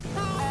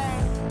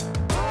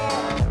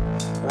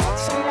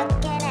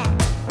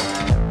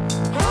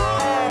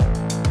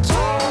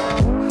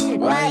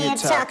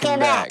Welcome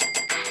back.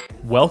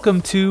 Welcome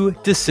to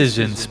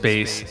Decision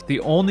Space, the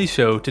only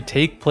show to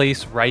take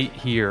place right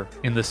here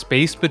in the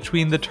space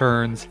between the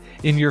turns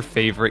in your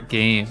favorite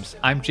games.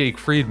 I'm Jake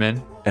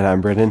Friedman. And I'm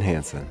Brendan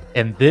Hansen.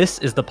 And this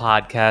is the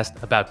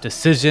podcast about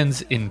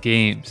decisions in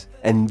games.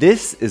 And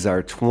this is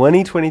our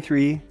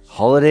 2023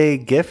 holiday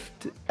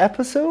gift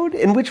episode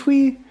in which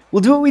we will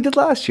do what we did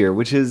last year,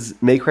 which is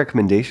make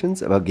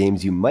recommendations about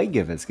games you might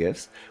give as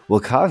gifts, while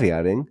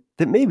caveating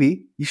that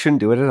maybe you shouldn't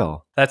do it at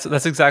all. That's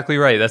exactly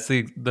right. That's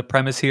the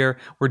premise here.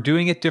 We're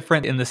doing it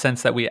different in the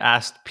sense that we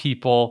asked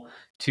people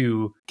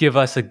to give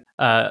us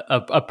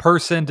a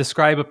person,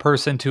 describe a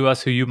person to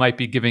us who you might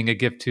be giving a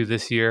gift to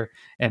this year.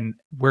 And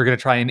we're going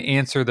to try and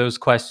answer those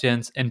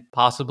questions, and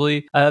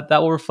possibly that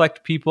will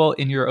reflect people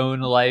in your own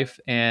life.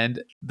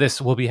 And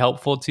this will be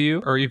helpful to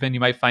you, or even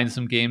you might find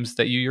some games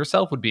that you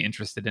yourself would be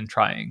interested in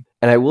trying.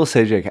 And I will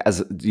say, Jake,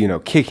 as you know,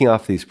 kicking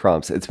off these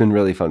prompts, it's been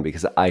really fun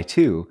because I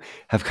too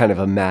have kind of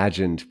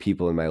imagined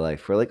people in my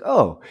life who are like,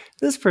 oh,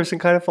 this person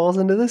kind of falls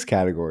into this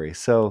category.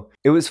 So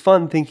it was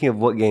fun thinking of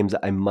what games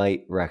I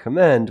might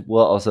recommend,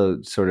 while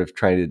also sort of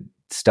trying to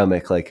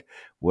stomach, like,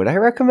 would I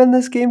recommend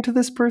this game to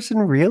this person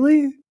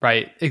really?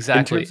 Right,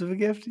 exactly. In terms of a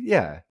gift?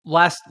 Yeah.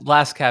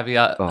 Last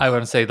caveat, I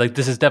want to say, like,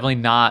 this is definitely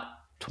not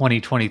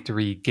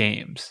 2023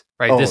 games,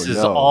 right? This is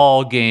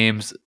all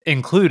games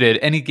included.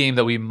 Any game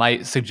that we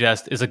might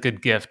suggest is a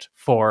good gift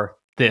for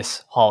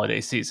this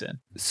holiday season.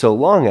 So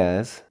long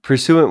as,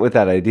 pursuant with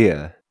that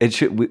idea,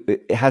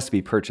 it has to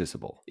be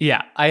purchasable.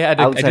 Yeah, I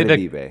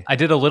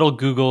did a little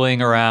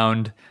Googling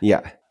around.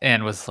 Yeah.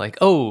 And was like,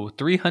 oh,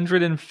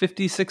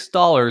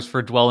 $356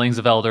 for Dwellings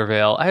of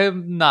Eldervale. I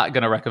am not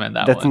going to recommend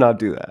that one. Let's not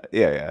do that.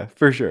 Yeah,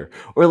 for sure.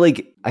 Or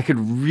like, I could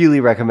really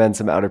recommend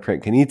some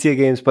out-of-print Knizia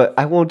games, but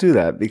I won't do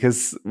that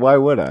because why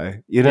would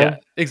I? You know? Yeah,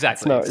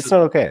 exactly. It's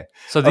not okay.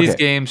 So these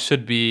games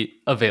should be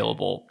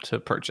available to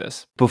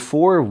purchase.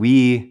 Before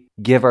we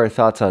give our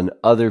thoughts on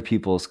other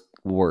people's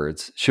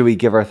words, should we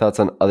give our thoughts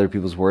on other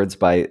people's words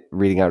by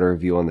reading out a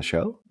review on the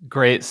show?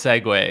 Great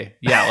segue.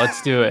 Yeah,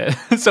 let's do it.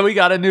 So we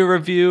got a new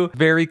review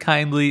very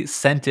kindly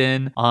sent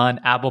in on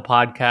Apple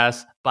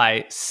Podcasts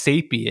by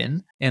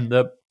Sapien, and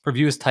the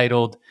review is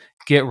titled,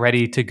 "Get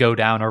Ready to Go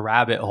Down a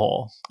Rabbit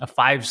Hole," a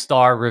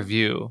 5-star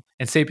review.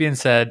 And Sapien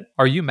said,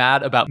 "Are you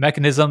mad about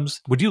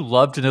mechanisms? Would you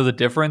love to know the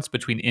difference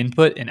between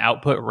input and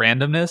output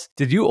randomness?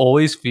 Did you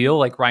always feel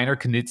like Reiner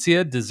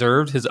Knizia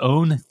deserved his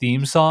own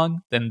theme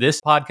song? Then this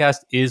podcast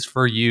is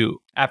for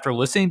you. After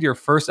listening to your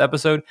first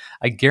episode,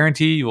 I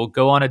guarantee you will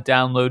go on a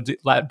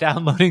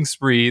downloading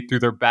spree through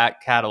their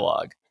back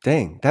catalog."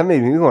 Dang, that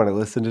made me want to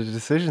listen to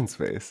Decision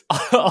Space.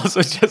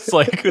 Also, just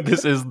like,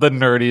 this is the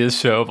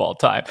nerdiest show of all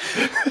time.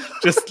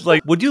 Just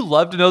like, would you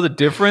love to know the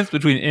difference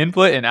between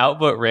input and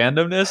output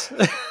randomness?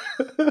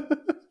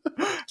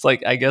 It's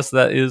like, I guess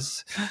that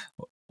is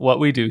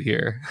what we do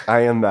here.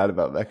 I am mad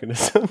about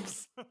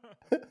mechanisms.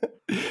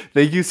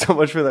 Thank you so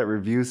much for that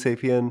review,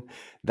 Sapien.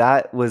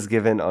 That was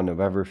given on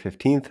November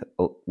 15th,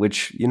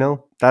 which, you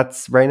know,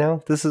 that's right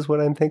now. This is what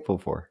I'm thankful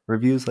for.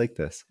 Reviews like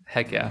this.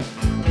 Heck yeah.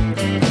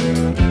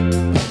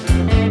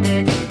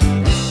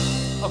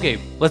 Okay,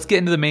 let's get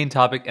into the main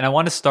topic, and I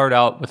want to start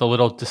out with a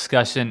little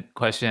discussion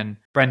question.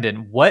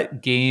 Brendan,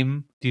 what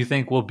game do you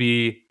think will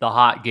be the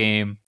hot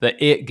game, the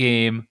it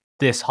game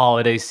this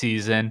holiday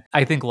season?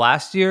 I think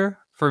last year,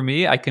 for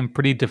me, I can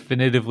pretty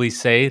definitively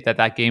say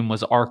that game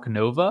was Ark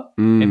Nova,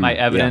 and my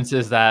evidence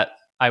is that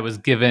I was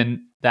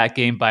given that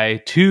game by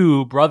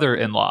 2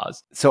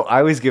 brother-in-laws. So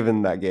I was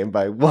given that game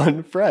by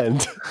 1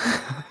 friend,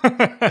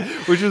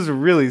 which was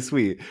really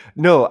sweet.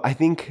 No, I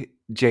think,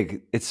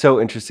 Jake, it's so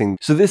interesting.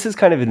 So this is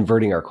kind of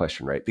inverting our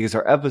question, right? Because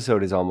our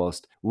episode is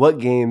almost, what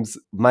games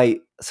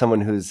might someone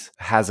who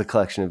has a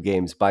collection of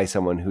games buy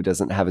someone who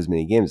doesn't have as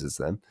many games as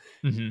them?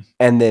 Mm-hmm.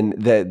 And then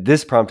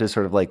this prompt is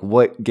sort of like,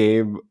 what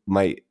game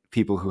might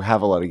people who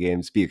have a lot of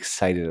games be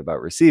excited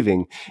about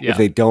receiving if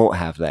they don't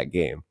have that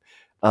game?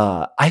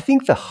 I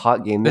think the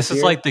hot game this is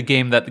year, like the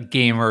game that the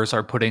gamers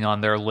are putting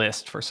on their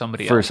list for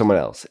somebody else. For someone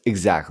else,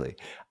 exactly.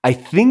 I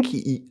think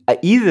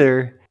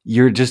either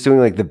you're just doing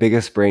like the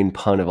biggest brain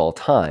pun of all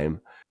time,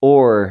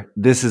 or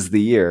this is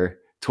the year,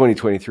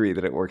 2023,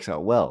 that it works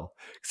out well.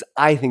 Because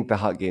I think the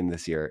hot game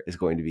this year is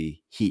going to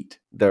be Heat,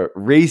 the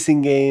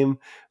racing game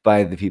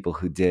by the people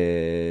who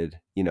did,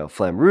 you know,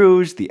 Flamme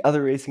Rouge, the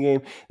other racing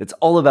game. It's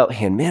all about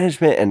hand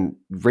management and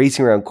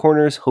racing around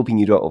corners, hoping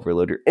you don't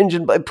overload your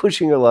engine by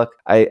pushing your luck.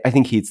 I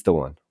think Heat's the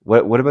one.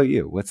 What about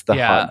you? What's the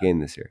hot game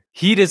this year?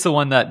 Heat is the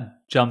one that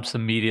jumps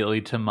immediately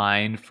to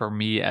mind for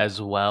me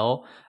as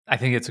well. I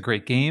think it's a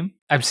great game.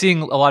 I'm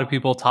seeing a lot of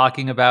people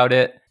talking about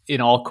it in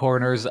all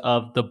corners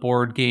of the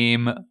board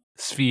game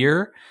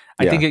sphere.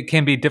 I think it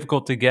can be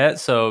difficult to get.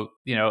 So,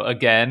 you know,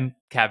 again,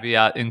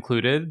 caveat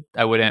included,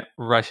 I wouldn't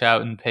rush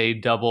out and pay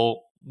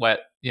double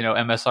what, you know,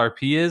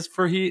 MSRP is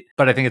for Heat.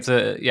 But I think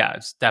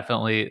it's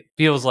definitely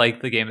feels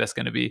like the game that's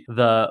going to be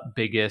the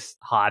biggest,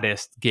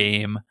 hottest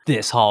game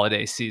this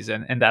holiday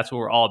season. And that's what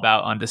we're all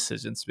about on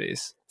Decision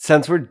Space.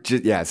 Since we're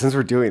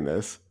doing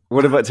this,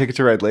 What about Ticket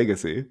to Ride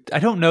Legacy? I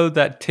don't know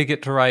that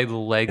Ticket to Ride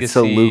Legacy. It's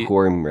so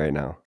lukewarm right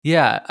now.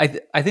 Yeah,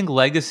 I think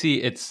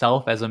Legacy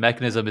itself as a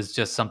mechanism is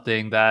just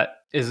something that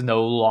is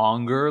no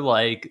longer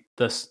like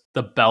the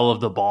belle of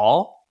the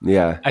ball.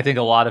 Yeah, I think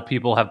a lot of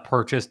people have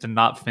purchased and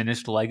not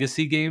finished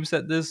Legacy games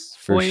at this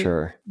for point.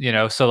 sure.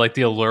 So like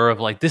the allure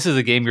of like, this is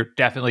a game you're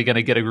definitely going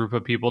to get a group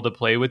of people to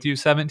play with you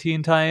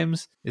 17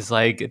 times is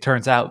like, it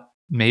turns out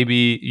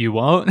maybe you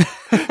won't.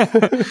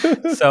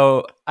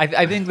 So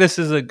I think this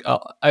is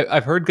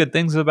I've heard good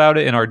things about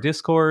it in our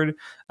Discord,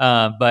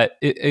 but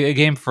a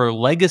game for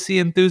Legacy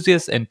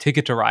enthusiasts and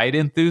Ticket to Ride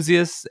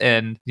enthusiasts,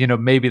 and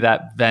maybe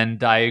that Venn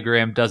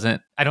diagram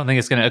I don't think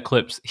it's going to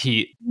eclipse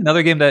Heat.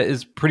 Another game that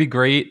is pretty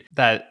great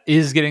that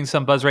is getting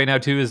some buzz right now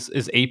too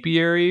is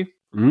Apiary.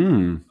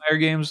 Fire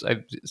games.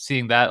 I'm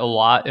seeing that a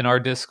lot in our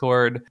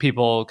Discord.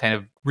 People kind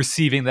of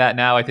receiving that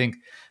now. I think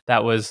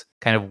that was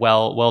kind of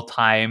well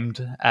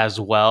timed as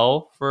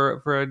well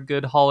for a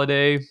good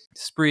holiday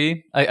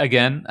spree. I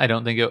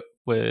don't think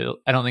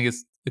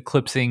it's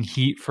eclipsing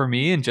Heat for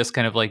me and just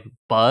kind of like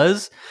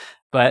buzz.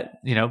 But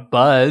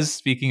buzz.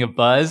 Speaking of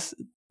buzz,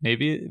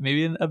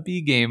 maybe a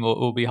B game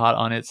will be hot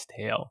on its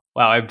tail.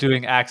 Wow, I'm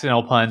doing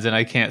accidental puns and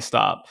I can't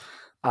stop.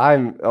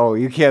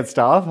 You can't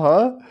stop,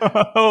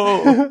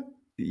 huh?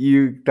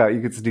 You thought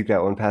you could sneak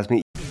that one past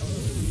me.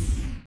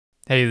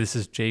 Hey, this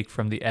is Jake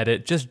from The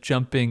Edit, just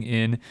jumping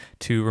in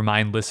to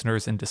remind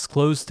listeners and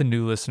disclose to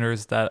new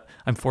listeners that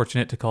I'm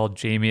fortunate to call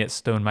Jamie at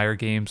Stonemaier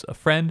Games a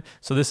friend.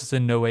 So this is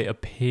in no way a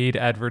paid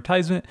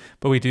advertisement,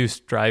 but we do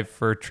strive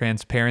for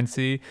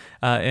transparency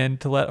and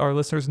to let our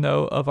listeners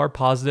know of our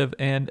positive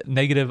and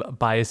negative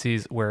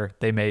biases where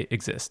they may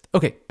exist.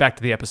 Okay, back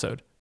to the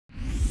episode.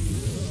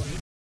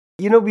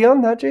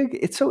 Beyond that, Jake,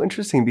 it's so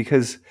interesting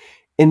because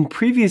in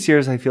previous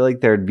years, I feel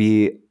like there'd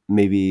be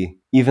maybe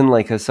even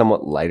like a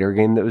somewhat lighter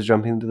game that was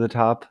jumping to the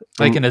top.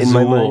 Like an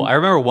Azul. I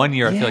remember one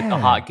year I feel like the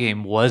hot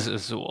game was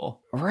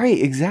Azul. Right,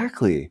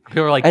 exactly.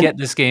 People were like, get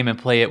this game and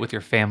play it with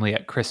your family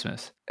at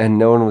Christmas. And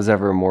no one was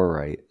ever more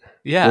right.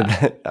 Yeah.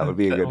 That would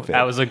be a good fit.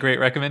 That was a great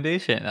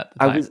recommendation at the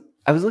time.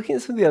 I was looking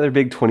at some of the other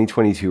big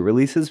 2022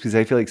 releases because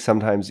I feel like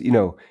sometimes,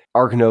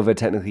 Ark Nova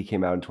technically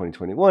came out in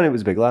 2021. It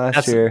was big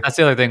last year. That's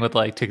the other thing with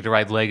like Ticket to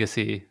Ride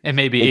Legacy and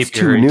maybe it's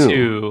Apiary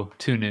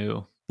too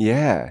new.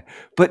 Yeah.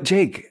 But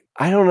Jake,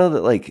 I don't know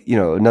that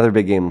another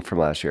big game from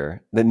last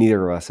year that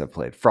neither of us have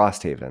played,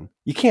 Frosthaven.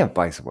 You can't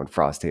buy someone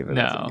Frosthaven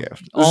as a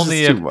gift.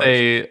 Only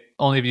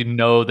if you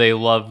know they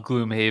love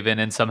Gloomhaven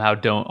and somehow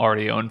don't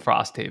already own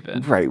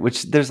Frosthaven. Right,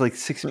 which there's like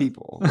 6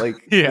 people. Like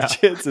yeah. The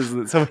chances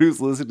that somebody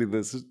who's listening to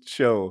this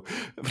show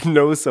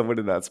knows someone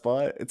in that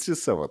spot, it's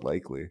just so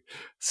unlikely.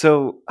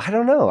 So I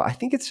don't know. I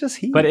think it's just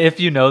Heat. But if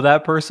you know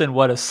that person,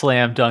 what a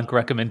slam dunk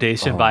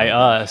recommendation by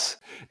us.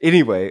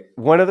 Anyway,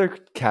 one other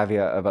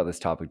caveat about this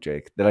topic,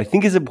 Jake, that I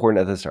think is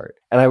important at the start,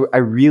 and I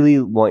really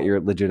want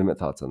your legitimate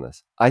thoughts on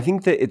this. I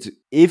think that it's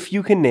if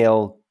you can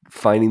nail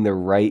finding the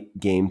right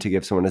game to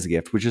give someone as a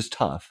gift, which is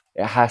tough.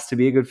 It has to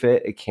be a good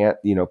fit. It can't,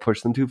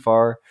 push them too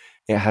far.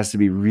 It has to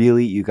be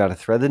really, you got to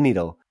thread the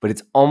needle, but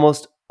it's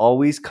almost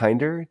always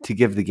kinder to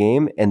give the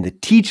game and the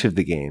teach of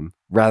the game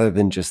rather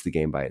than just the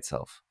game by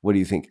itself. What do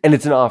you think? And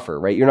it's an offer,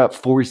 right? You're not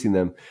forcing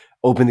them.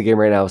 Open the game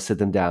right now, sit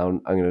them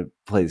down. I'm going to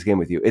play this game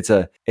with you. It's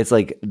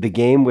like the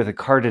game with a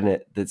card in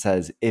it that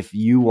says, if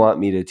you want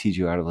me to teach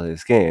you how to play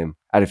this game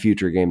at a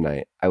future game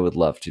night, I would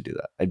love to do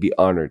that. I'd be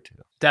honored to.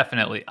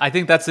 Definitely. I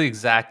think that's the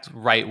exact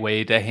right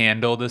way to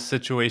handle this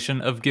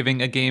situation of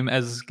giving a game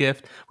as a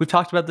gift. We've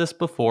talked about this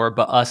before,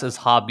 but us as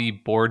hobby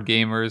board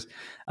gamers,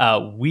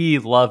 we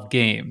love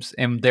games,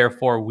 and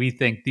therefore we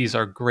think these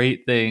are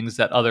great things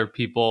that other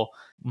people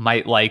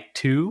might like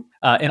too.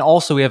 And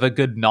also we have a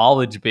good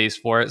knowledge base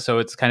for it. So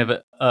it's kind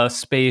of a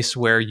space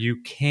where you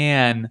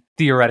can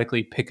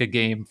theoretically pick a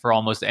game for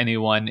almost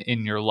anyone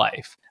in your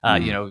life.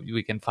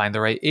 We can find the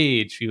right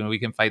age, we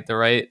can find the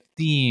right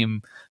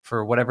theme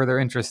for whatever they're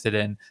interested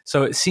in.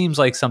 So it seems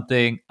like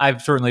something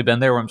I've certainly been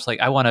there where I'm just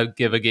like, I want to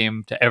give a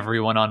game to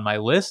everyone on my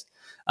list.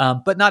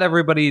 But not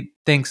everybody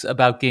thinks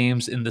about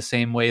games in the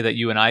same way that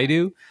you and I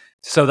do.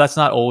 So that's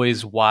not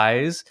always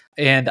wise.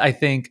 And I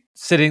think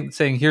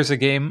saying, here's a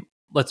game,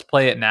 let's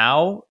play it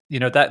now,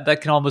 that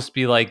can almost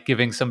be like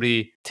giving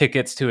somebody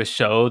tickets to a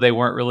show they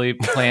weren't really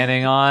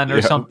planning on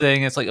or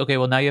something. It's like, okay,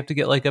 well, now you have to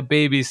get like a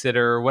babysitter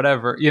or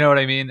whatever. You know what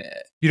I mean?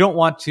 You don't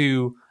want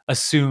to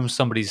assume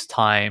somebody's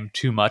time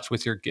too much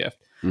with your gift.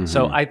 Mm-hmm.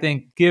 So I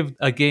think give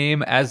a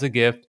game as a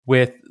gift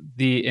with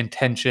the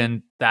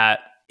intention that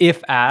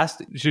if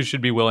asked, you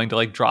should be willing to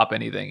like drop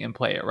anything and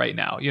play it right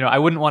now. I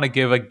wouldn't want to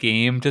give a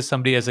game to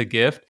somebody as a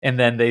gift and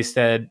then they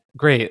said,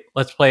 great,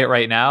 let's play it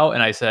right now.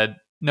 And I said,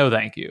 no,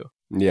 thank you.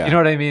 Yeah. You know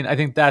what I mean? I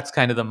think that's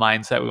kind of the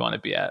mindset we want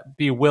to be at.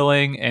 Be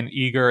willing and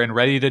eager and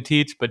ready to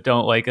teach, but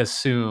don't like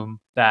assume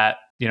that,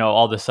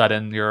 all of a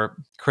sudden your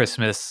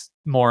Christmas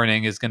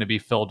morning is going to be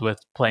filled with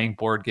playing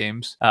board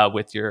games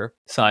with your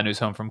son who's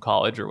home from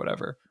college or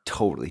whatever.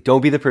 Totally.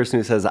 Don't be the person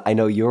who says, I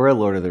know you're a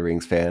Lord of the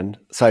Rings fan,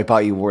 so I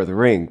bought you War of the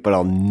Ring, but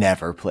I'll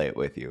never play it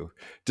with you,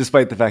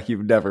 despite the fact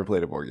you've never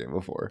played a board game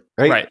before.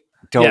 Right.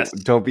 Yes.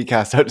 Don't be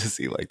cast out to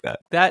sea like that.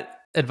 That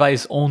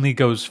advice only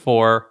goes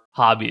for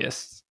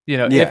hobbyists.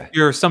 If Yeah.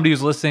 you're somebody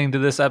who's listening to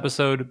this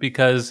episode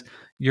because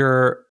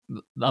you're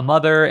a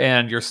mother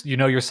and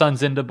your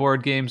son's into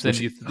board games, and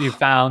you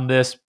found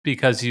this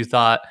because you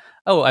thought,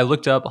 oh, I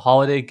looked up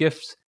holiday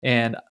gifts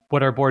and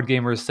what are board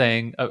gamers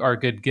saying are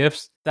good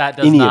gifts. That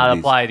does Any of not these.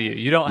 apply to you.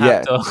 You don't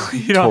Yeah, have to.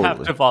 You don't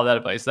have to follow that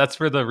advice. That's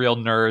for the real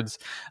nerds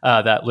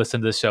that listen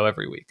to this show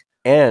every week.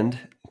 And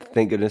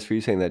thank goodness for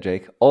you saying that,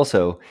 Jake.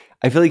 Also,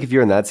 I feel like if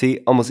you're in that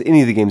seat, almost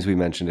any of the games we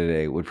mentioned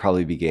today would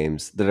probably be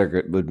games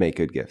that would make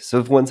good gifts. So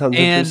if one sounds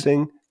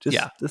interesting,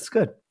 that's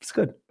good. It's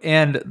good.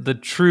 And the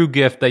true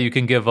gift that you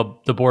can give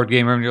the board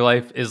gamer in your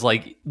life is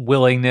like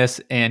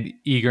willingness and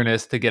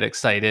eagerness to get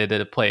excited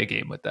to play a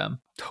game with them.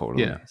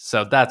 Totally.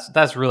 So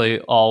that's really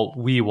all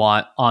we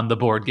want on the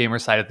board gamer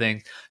side of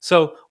things.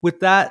 So with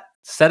that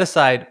set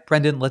aside,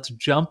 Brendan, let's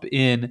jump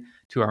in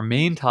to our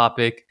main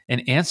topic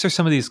and answer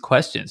some of these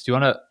questions. Do you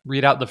want to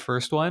read out the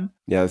first one?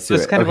 Yeah, let's do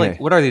It's it. kind of like,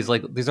 what are these?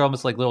 Like, these are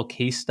almost like little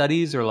case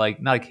studies, or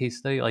like not a case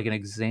study, like an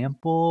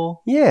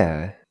example.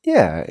 Yeah.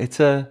 It's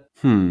a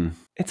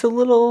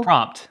little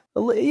prompt.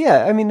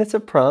 Yeah, I mean, it's a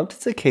prompt.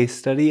 It's a case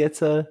study.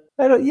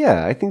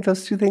 I think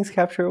those two things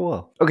capture it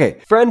well. Okay,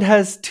 friend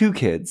has 2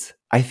 kids,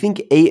 I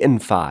think 8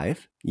 and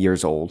 5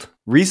 years old,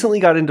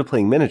 recently got into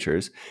playing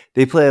miniatures.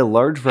 They play a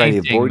large variety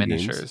of board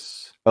games.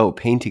 Oh,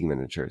 painting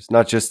miniatures,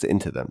 not just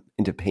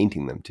into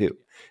painting them too.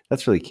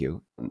 That's really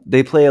cute.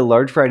 They play a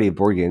large variety of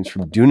board games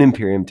from Dune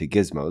Imperium to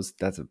Gizmos.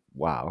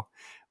 Wow.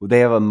 They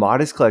have a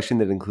modest collection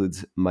that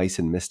includes Mice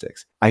and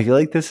Mystics. I feel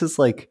like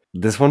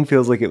this one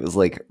feels like it was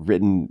like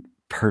written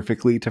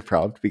perfectly to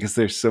prompt because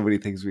there's so many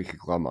things we could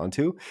glom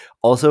onto.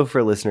 Also,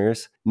 for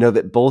listeners, know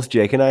that both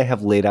Jake and I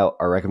have laid out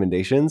our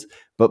recommendations,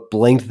 but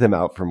blanked them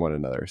out from one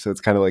another. So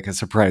it's kind of like a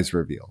surprise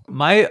reveal.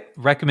 My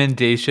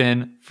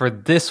recommendation for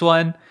this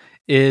one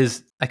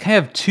is, I kind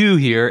of have 2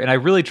 here, and I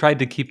really tried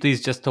to keep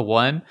these just to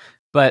one,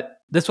 but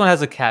this one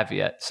has a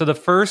caveat. So the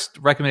first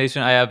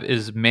recommendation I have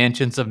is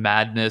Mansions of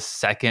Madness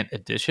 2nd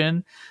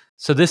edition.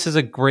 So this is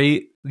a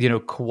great,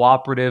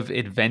 cooperative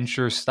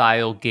adventure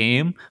style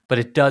game, but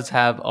it does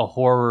have a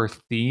horror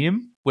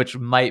theme, which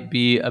might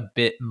be a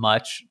bit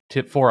much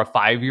for a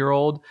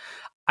 5-year-old.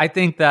 I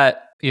think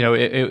that,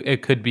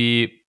 it could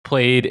be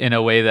played in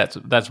a way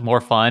that's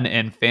more fun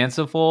and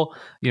fanciful.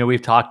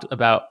 We've talked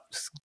about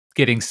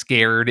getting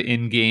scared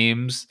in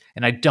games,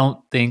 and I don't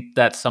think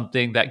that's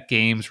something that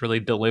games really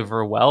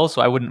deliver well.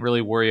 So I wouldn't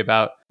really worry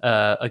about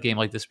a game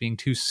like this being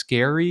too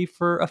scary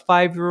for a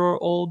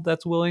 5-year-old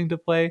that's willing to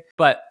play.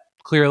 But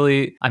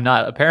clearly, I'm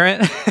not a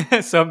parent,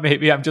 so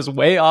maybe I'm just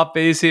way off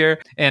base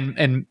here,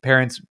 and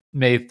parents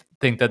may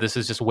think that this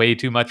is just way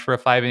too much for a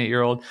 5 and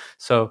 8-year-old.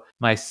 So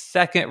my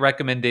second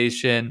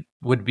recommendation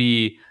would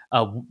be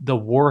the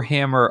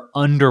Warhammer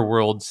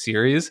Underworld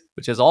series,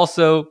 which is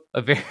also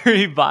a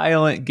very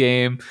violent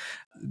game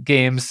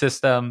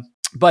system,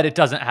 but it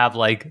doesn't have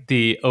like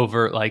the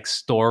overt like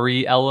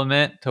story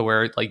element to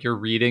where like you're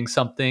reading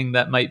something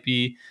that might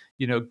be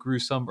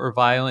gruesome or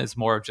violent. It's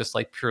more of just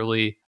like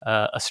purely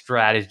a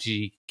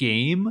strategy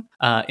game.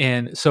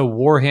 And so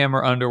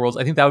Warhammer Underworlds,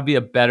 I think that would be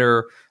a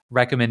better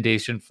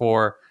recommendation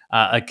for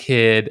a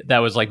kid that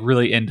was like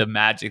really into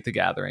Magic the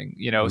Gathering,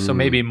 so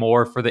maybe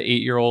more for the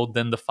 8-year-old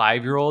than the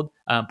 5-year-old.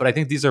 But I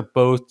think these are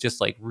both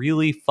just like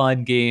really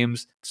fun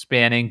games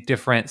spanning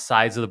different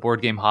sides of the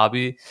board game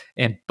hobby,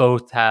 and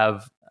both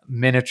have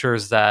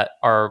miniatures that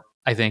are,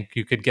 I think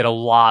you could get a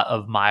lot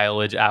of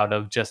mileage out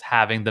of just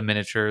having the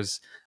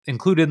miniatures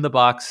included in the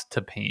box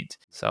to paint.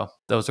 So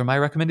those are my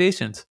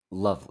recommendations.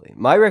 Lovely.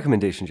 My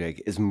recommendation,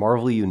 Jake, is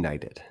Marvel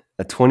United,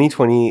 a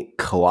 2020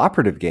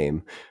 cooperative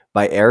game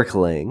by Eric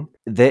Lang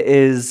that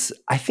is,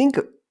 I think,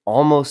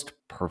 almost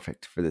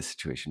perfect for this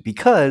situation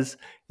because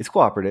it's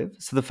cooperative.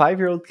 So the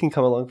 5-year-old can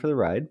come along for the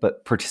ride,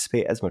 but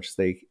participate as much as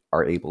they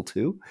are able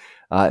to.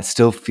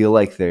 Still feel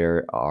like they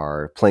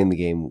are playing the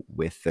game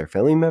with their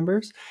family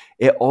members.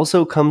 It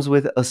also comes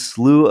with a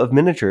slew of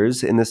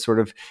miniatures in this sort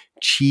of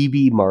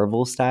chibi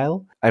Marvel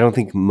style. I don't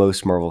think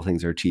most Marvel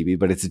things are chibi,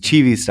 but it's a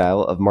chibi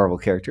style of Marvel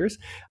characters.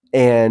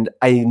 And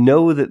I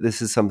know that this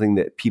is something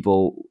that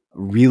people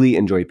really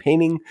enjoy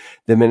painting.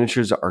 The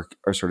miniatures are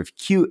sort of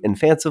cute and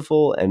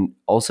fanciful, and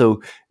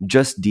also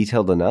just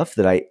detailed enough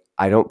that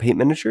I don't paint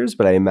miniatures,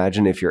 but I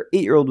imagine if your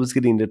 8-year-old was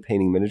getting into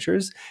painting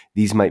miniatures,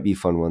 these might be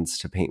fun ones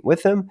to paint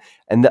with them.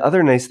 And the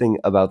other nice thing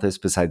about this,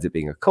 besides it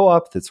being a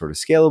co-op that's sort of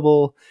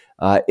scalable,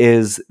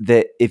 is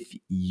that if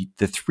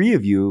the 3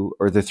 of you,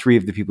 or the 3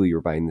 of the people you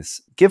were buying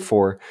this gift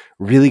for,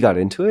 really got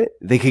into it,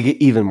 they could get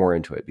even more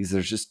into it because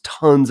there's just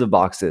tons of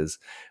boxes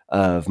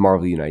of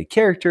Marvel United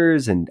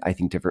characters and I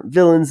think different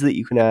villains that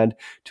you can add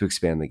to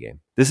expand the game.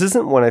 This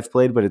isn't one I've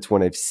played, but it's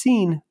one I've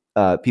seen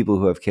people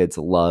who have kids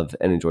love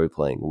and enjoy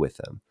playing with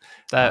them.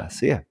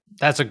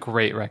 That's a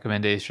great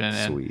recommendation.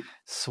 Sweet. And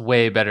it's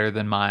way better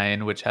than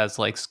mine, which has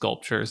like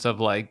sculptures of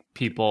like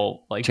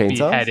people like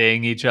Chainsaws?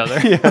 Beheading each other.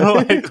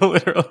 Like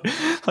literally.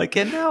 Like,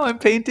 and now I'm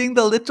painting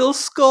the little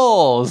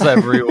skulls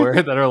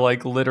everywhere that are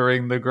like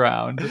littering the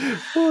ground.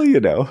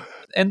 Well,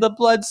 and the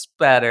blood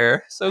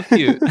spatter. So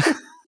cute.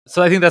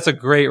 So I think that's a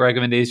great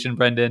recommendation,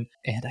 Brendan.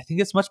 And I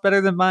think it's much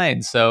better than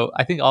mine. So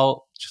I think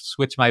I'll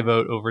switch my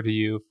vote over to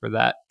you for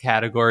that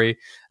category.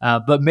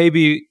 But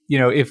maybe,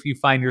 if you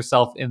find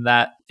yourself in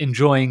that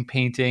enjoying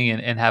painting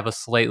and have a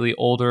slightly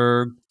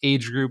older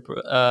age group,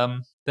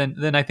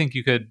 then I think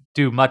you could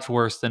do much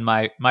worse than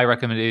my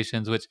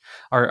recommendations, which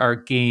are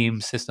game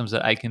systems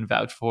that I can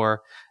vouch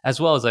for, as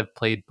well as I've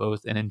played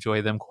both and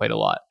enjoy them quite a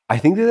lot. I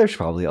think that there's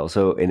probably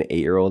also an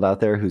 8-year-old out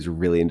there who's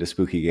really into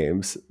spooky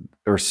games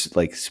or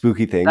like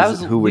spooky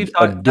things who would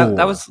adore.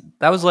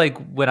 That was like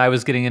when I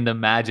was getting into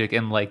Magic,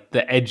 and like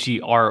the edgy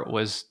art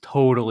was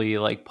totally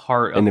like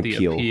part of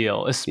the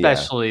appeal,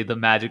 especially the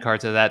Magic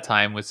cards at that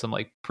time with some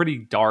like pretty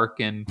dark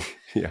and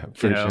yeah,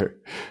 for sure,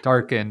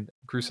 dark and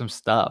gruesome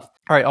stuff.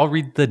 All right, I'll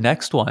read the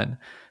next one.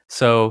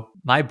 So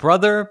my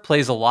brother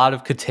plays a lot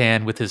of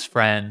Catan with his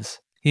friends.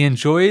 He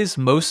enjoys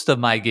most of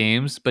my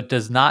games, but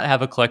does not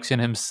have a collection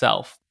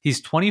himself.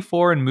 He's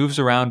 24 and moves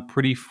around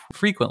pretty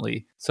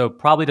frequently, so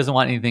probably doesn't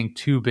want anything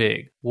too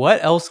big.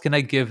 What else can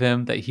I give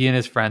him that he and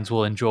his friends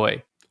will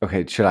enjoy?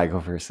 Okay, should I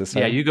go first this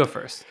time? Yeah, you go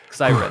first,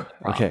 because I read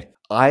the Okay,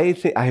 I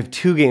think I have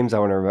 2 games I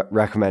want to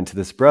recommend to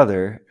this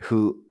brother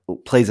who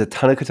plays a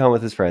ton of Catan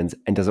with his friends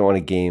and doesn't want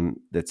a game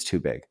that's too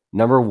big.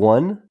 Number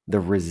 1, The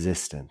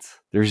Resistance.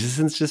 The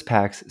Resistance just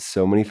packs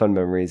so many fun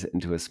memories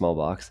into a small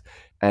box.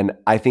 And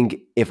I think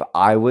if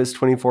I was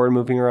 24 and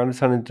moving around a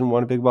ton and didn't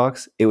want a big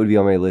box, it would be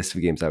on my list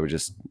of games I would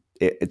just,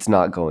 it's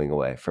not going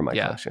away from my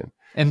collection.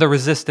 And The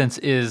Resistance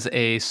is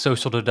a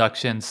social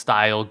deduction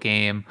style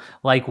game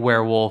like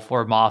Werewolf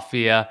or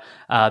Mafia,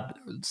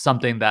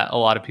 something that a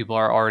lot of people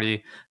are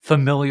already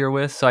familiar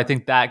with. So I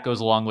think that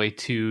goes a long way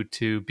too,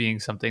 to being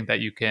something that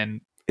you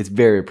can... It's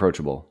very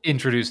approachable.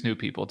 Introduce new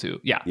people to.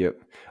 Yeah.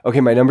 Yep.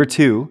 Okay, my number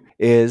 2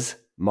 is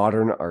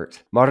Modern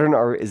Art. Modern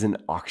Art is an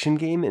auction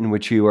game in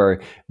which you are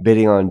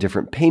bidding on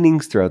different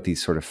paintings throughout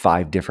these sort of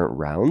 5 different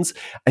rounds.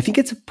 I think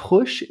it's a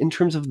push in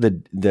terms of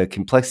the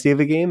complexity of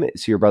a game.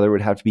 So your brother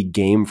would have to be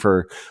game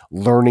for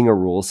learning a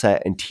rule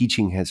set and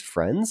teaching his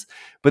friends.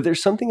 But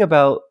there's something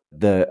about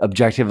the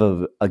objective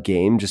of a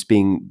game just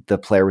being the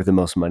player with the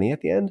most money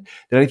at the end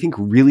that I think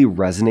really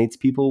resonates with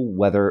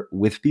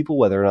people,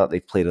 whether or not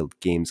they've played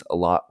games a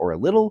lot or a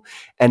little.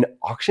 And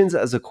auctions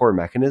as a core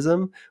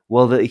mechanism,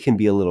 while they can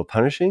be a little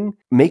punishing,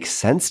 makes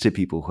sense to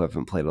people who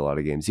haven't played a lot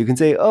of games. You can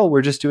say, oh,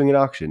 we're just doing an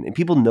auction, and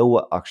people know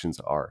what auctions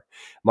are.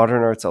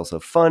 Modern Art's also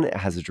fun. It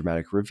has a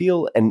dramatic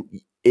reveal, and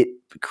it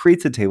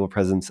creates a table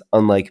presence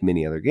unlike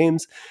many other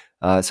games.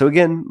 So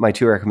again, my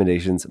 2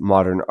 recommendations: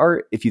 Modern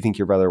Art, if you think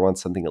your brother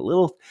wants something a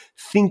little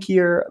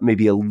thinkier,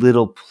 maybe a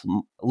little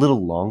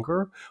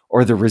longer,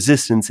 or The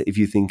Resistance, if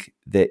you think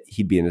that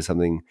he'd be into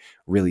something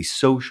really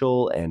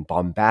social and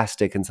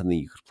bombastic and something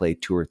you could play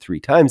 2 or 3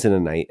 times in a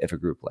night if a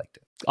group liked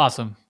it.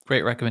 Awesome.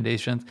 Great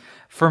recommendations.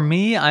 For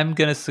me, I'm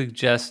going to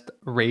suggest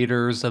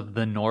Raiders of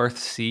the North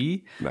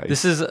Sea. Nice.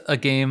 This is a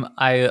game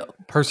I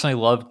personally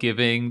love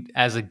giving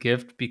as a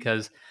gift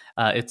because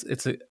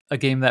it's a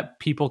game that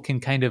people can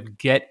kind of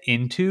get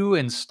into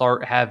and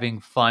start having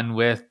fun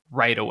with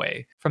right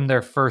away. From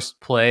their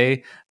first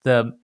play,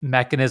 the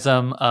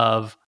mechanism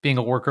of being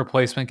a worker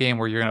placement game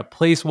where you're going to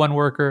place one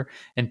worker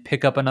and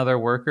pick up another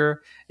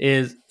worker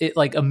it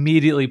like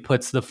immediately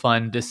puts the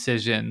fun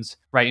decisions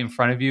right in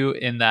front of you,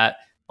 in that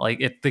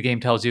the game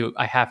tells you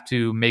I have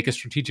to make a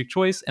strategic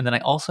choice, and then I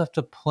also have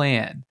to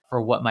plan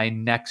for what my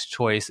next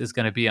choice is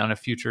going to be on a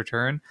future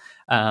turn.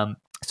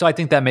 So I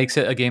think that makes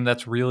it a game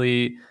that's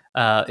really,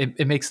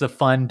 it makes the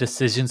fun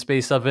decision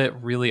space of it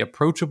really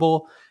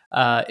approachable.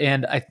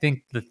 And I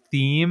think the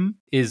theme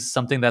is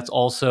something that's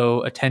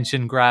also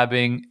attention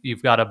grabbing.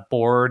 You've got a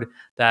board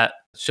that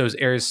shows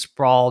areas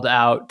sprawled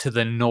out to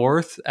the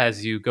north.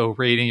 As you go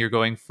raiding, you're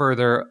going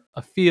further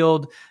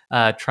afield,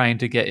 trying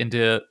to get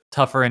into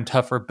tougher and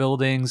tougher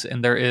buildings.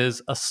 And there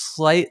is a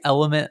slight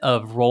element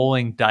of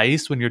rolling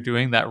dice when you're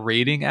doing that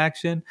raiding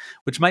action,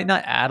 which might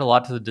not add a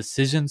lot to the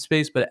decision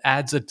space, but it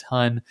adds a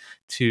ton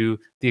to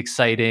the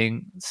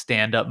exciting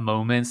stand-up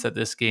moments that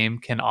this game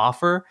can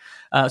offer.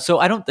 So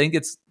I don't think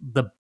it's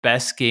the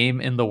best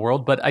game in the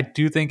world, but I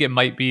do think it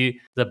might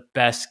be the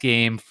best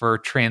game for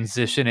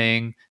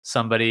transitioning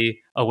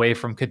somebody away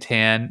from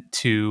Catan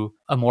to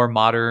a more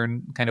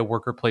modern kind of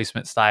worker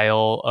placement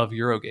style of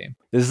Eurogame.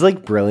 This is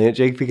like brilliant,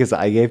 Jake, because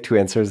I gave 2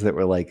 answers that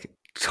were like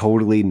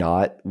totally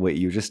not what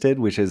you just did,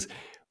 which is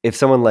if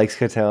someone likes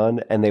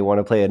Catan and they want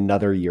to play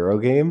another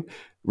Eurogame,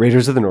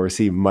 Raiders of the North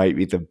Sea might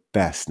be the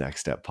best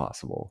next step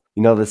possible.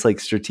 That's like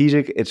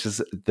strategic. It's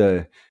just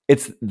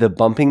it's the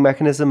bumping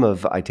mechanism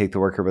of I take the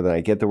worker, but then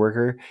I get the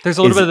worker. There's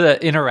a little bit of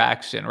the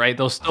interaction, right?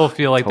 They'll still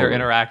feel like they're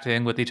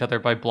interacting with each other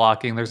by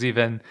blocking. There's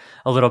even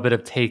a little bit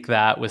of take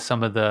that with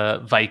some of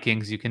the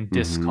Vikings you can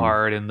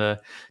discard in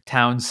the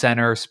town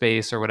center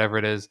space or whatever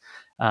it is.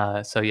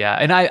 So yeah,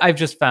 and I've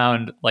just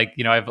found I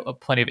have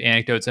plenty of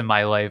anecdotes in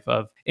my life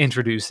of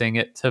introducing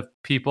it to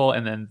people,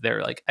 and then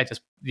they're like,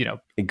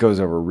 it goes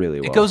over really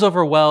well. It goes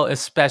over well,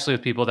 especially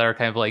with people that are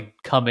kind of like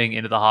coming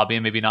into the hobby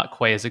and maybe not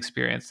quite as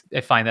experienced.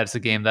 I find that it's a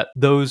game that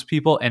those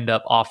people end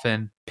up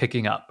often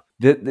picking up.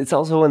 It's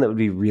also one that would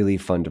be really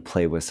fun to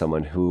play with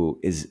someone who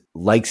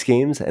likes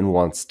games and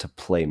wants to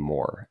play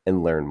more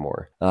and learn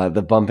more.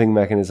 The bumping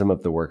mechanism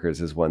of the workers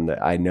is one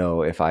that I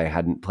know if I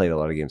hadn't played a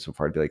lot of games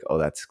before, I'd be like, oh,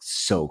 that's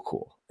so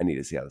cool. I need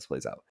to see how this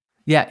plays out.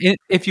 Yeah,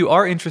 if you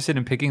are interested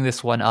in picking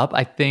this one up,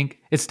 I think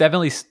it's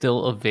definitely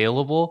still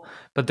available,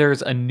 but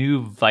there's a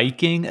new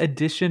Viking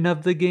edition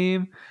of the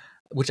game,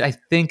 which I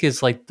think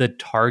is like the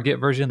Target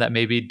version that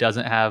maybe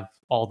doesn't have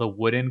all the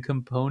wooden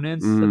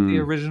components that the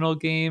Mm, original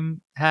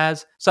game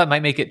has. So that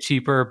might make it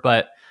cheaper,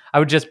 but I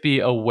would just be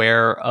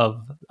aware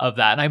of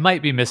that. And I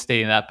might be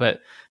misstating that, but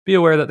be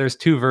aware that there's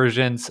two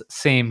versions,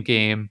 same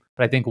game,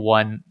 but I think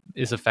one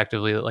is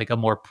effectively like a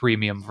more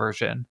premium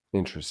version.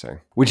 interesting.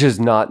 Which is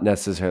not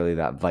necessarily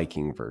that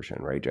Viking version,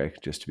 right,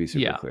 Jake? Just to be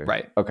super Yeah, clear.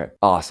 right. Okay,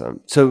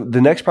 awesome. So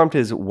the next prompt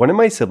is, one of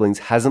my siblings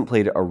hasn't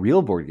played a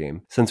real board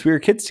game since we were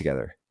kids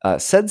together.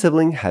 Said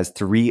sibling has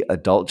 3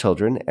 adult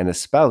children and a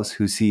spouse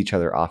who see each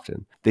other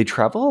often. They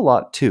travel a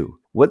lot too.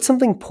 What's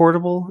something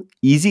portable,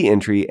 easy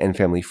entry, and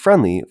family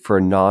friendly for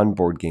a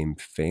non-board game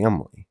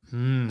family?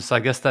 So I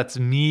guess that's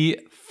me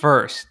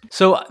first.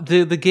 So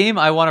the game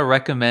I want to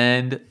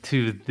recommend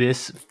to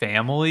this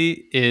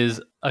family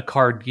is a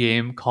card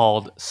game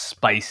called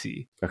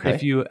Spicy. If Okay.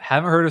 you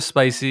haven't heard of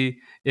Spicy,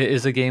 it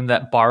is a game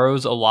that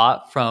borrows a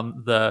lot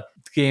from the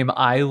game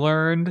I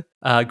learned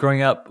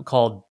growing up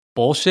called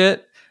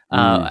Bullshit.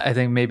 Mm, I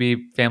think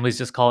maybe families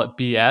just call it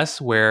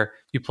BS, where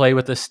you play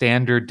with a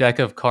standard deck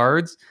of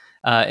cards.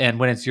 And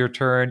when it's your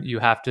turn, you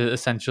have to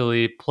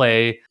essentially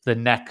play the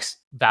next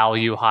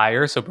value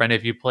higher. So, Brent,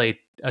 if you play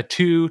a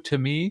 2 to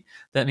me,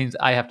 that means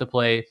I have to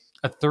play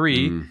a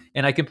 3, mm,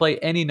 and I can play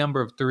any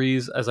number of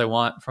threes as I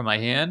want from my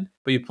hand,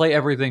 but you play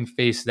everything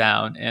face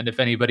down. And if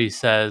anybody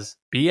says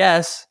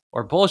BS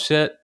or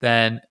bullshit,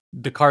 then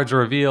the cards are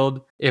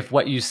revealed. If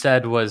what you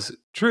said was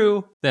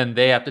true, then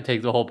they have to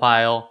take the whole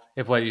pile.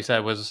 If what you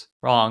said was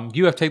wrong,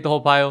 you have to take the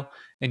whole pile,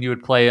 and you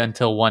would play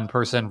until one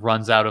person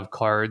runs out of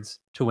cards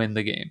to win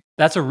the game.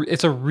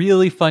 It's a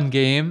really fun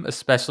game,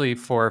 especially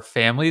for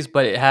families,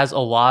 but it has a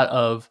lot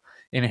of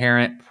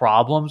inherent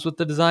problems with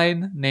the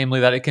design, namely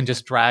that it can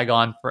just drag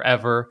on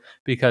forever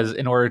because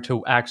in order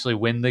to actually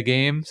win the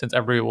game, since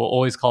everybody will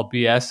always call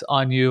BS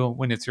on you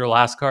when it's your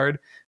last card,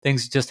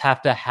 things just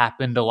have to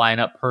happen to line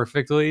up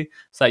perfectly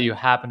so that you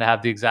happen to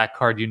have the exact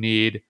card you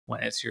need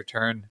when it's your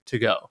turn to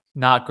go.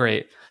 Not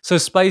great. So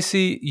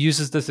Spicy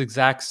uses this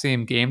exact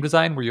same game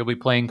design where you'll be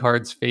playing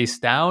cards face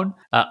down,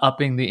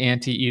 upping the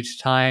ante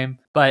each time,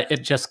 but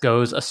it just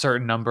goes a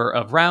certain number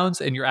of rounds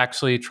and you're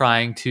actually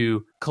trying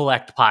to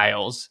collect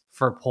piles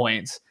for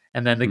points.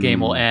 And then the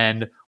game will mm.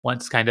 end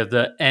once kind of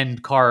the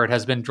end card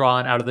has been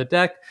drawn out of the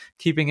deck,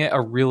 keeping it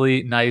a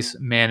really nice,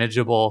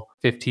 manageable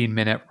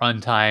 15-minute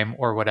runtime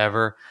or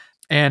whatever.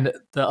 And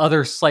the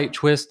other slight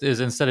twist is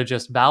instead of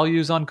just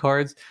values on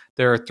cards,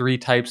 there are 3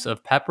 types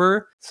of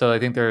pepper. So I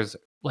think there's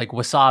like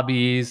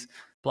wasabis,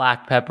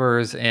 black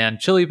peppers, and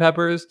chili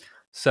peppers.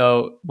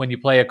 So when you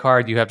play a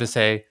card, you have to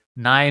say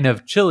 9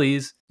 of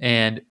chilies.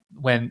 And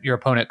when your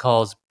opponent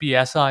calls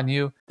BS on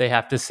you, they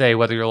have to say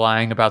whether you're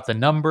lying about the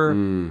number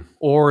Mm,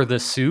 or the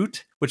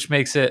suit, which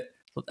makes it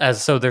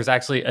as so there's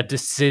actually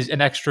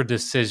an extra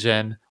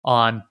decision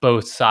on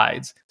both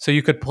sides. So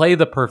you could play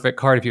the perfect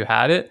card if you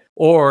had it,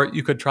 or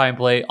you could try and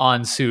play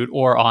on suit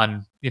or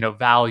on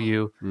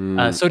value. So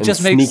and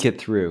sneak it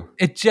through.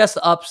 it just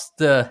ups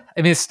the.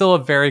 I mean, it's still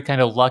a very kind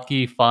of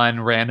lucky,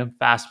 fun, random,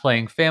 fast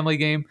playing family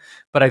game,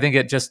 but I think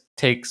it just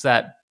takes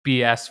that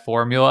BS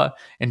formula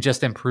and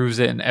just improves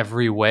it in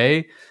every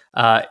way.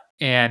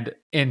 And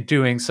in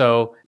doing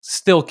so,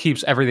 still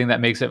keeps everything that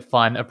makes it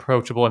fun,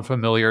 approachable, and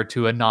familiar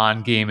to a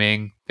non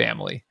gaming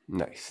family.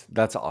 Nice.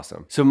 That's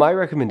awesome. So my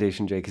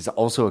recommendation, Jake, is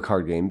also a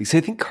card game because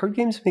I think card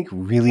games make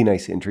really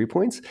nice entry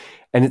points,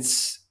 and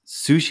it's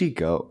Sushi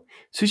Go.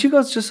 Sushi Go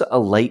is just a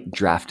light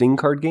drafting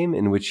card game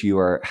in which you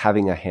are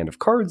having a hand of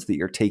cards that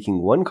you're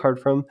taking one card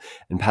from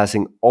and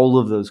passing all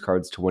of those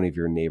cards to one of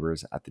your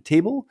neighbors at the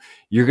table.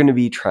 You're going to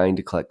be trying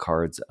to collect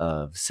cards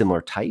of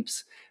similar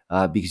types.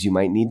 Because you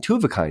might need 2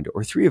 of a kind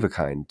or 3 of a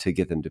kind to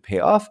get them to pay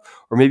off,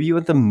 or maybe you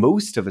want the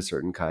most of a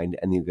certain kind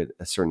and you get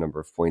a certain number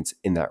of points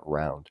in that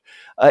round.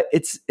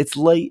 It's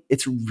light,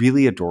 it's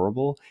really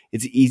adorable,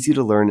 it's easy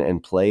to learn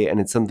and play, and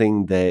it's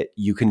something that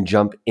you can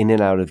jump in and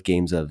out of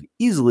games of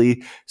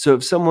easily. So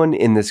if someone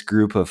in this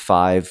group of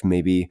 5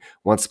 maybe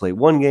wants to play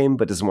one game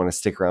but doesn't want to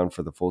stick around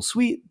for the full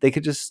suite, they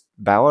could just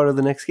bow out of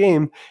the next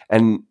game,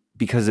 and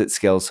because it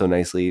scales so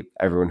nicely,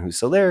 everyone who's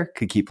still there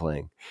could keep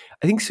playing.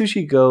 I think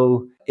Sushi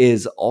Go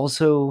is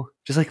also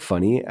just like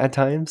funny at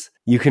times.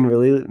 You can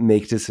really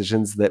make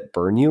decisions that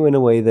burn you in a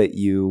way that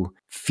you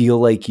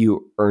feel like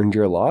you earned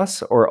your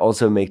loss, or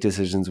also make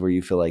decisions where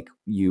you feel like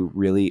you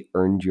really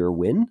earned your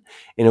win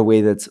in a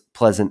way that's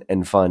pleasant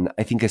and fun.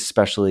 I think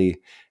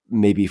especially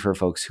maybe for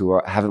folks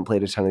who haven't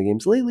played a ton of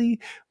games lately,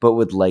 but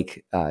would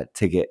like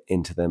to get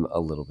into them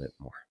a little bit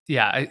more.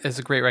 Yeah, it's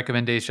a great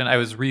recommendation. I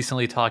was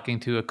recently talking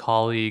to a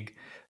colleague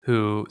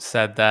who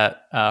said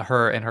that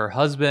her and her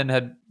husband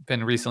had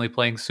been recently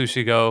playing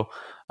Sushi Go.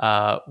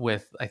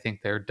 with I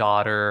think their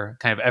daughter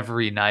kind of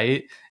every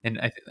night, and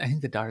I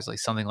think the daughter's like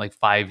something like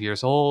 5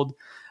 years old.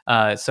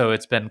 So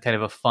it's been kind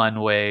of a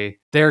fun way.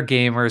 They're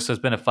gamers, so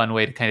it's been a fun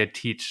way to kind of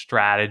teach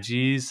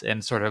strategies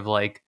and sort of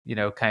like,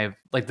 kind of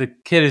like the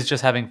kid is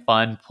just having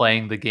fun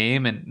playing the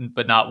game and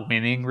but not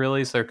winning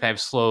really. So they're kind of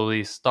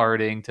slowly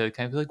starting to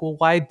kind of be like, well,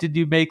 why did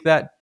you make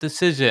that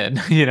decision?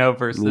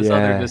 Versus this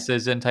other Yeah,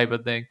 decision type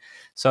of thing.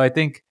 So I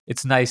think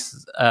it's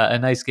nice, a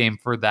nice game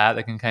for that.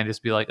 That can kind of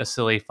just be like a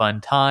silly,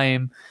 fun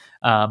time.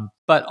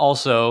 But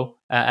also,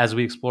 as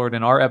we explored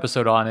in our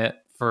episode on it,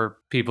 for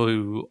people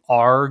who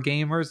are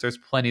gamers, there's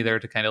plenty there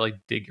to kind of like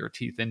dig your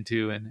teeth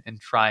into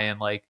and try and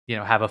like,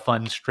 have a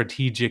fun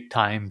strategic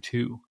time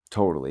too.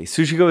 totally.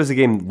 Sushi Go is a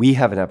game we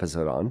have an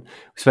episode on.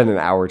 We spent an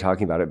hour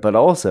talking about it, but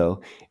also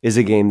is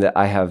a game that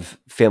I have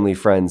family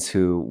friends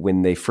who,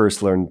 when they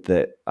first learned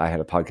that I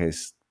had a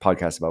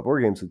podcast about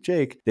board games with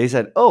Jake, they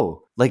said,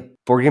 "Oh, like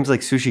board games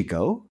like Sushi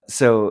Go?"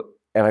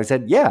 And I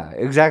said, "Yeah,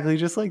 exactly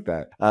just like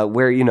that."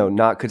 Where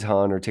not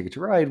Catan or Ticket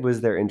to Ride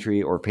was their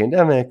entry or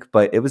Pandemic,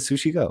 but it was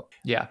Sushi Go.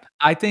 Yeah.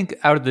 I think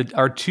out of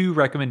our two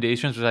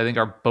recommendations, which I think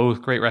are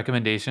both great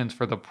recommendations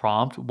for the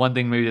prompt, one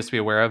thing maybe just to be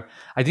aware of,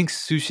 I think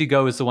Sushi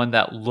Go is the one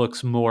that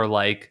looks more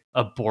like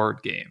a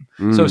board game.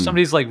 So if Mm,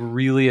 somebody's like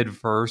really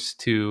adverse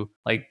to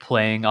like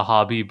playing a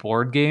hobby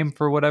board game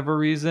for whatever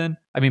reason,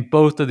 I mean,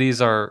 both of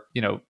these are,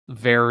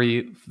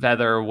 very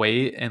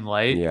featherweight and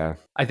light. yeah,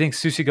 I think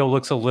Sushi Go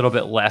looks a little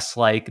bit less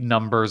like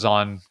numbers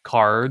on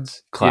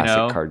cards,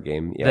 classic card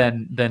game. Yeah,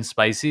 than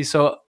Spicy.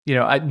 So,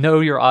 I know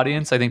your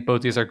audience. I think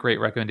both these are great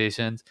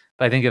recommendations.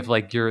 But I think if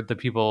like you're the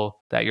people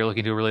that you're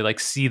looking to really like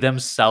see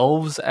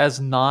themselves as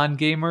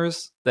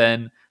non-gamers,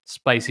 then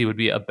Spicy would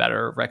be a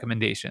better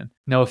recommendation.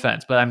 No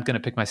offense, but I'm gonna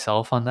pick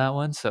myself on that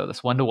one. So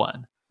that's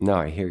 1-1. no,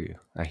 I hear you.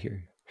 I hear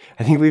you.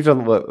 I think we've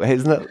done what?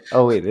 Isn't that?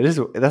 Oh wait, it is.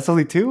 That's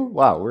only two.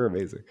 Wow, we're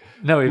amazing.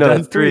 No, we've No, done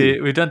that's three.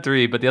 three. We've done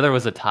three, but the other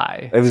was a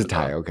tie. It was a So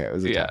tie. Okay, it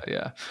was a yeah, tie.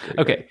 yeah. Great,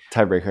 Okay. great.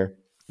 Tiebreaker.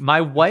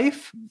 My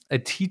wife, a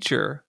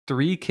teacher,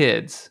 3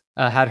 kids,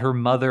 had her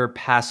mother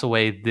pass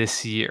away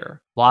this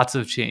year. Lots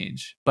of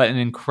change, but an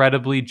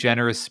incredibly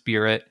generous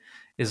spirit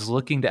is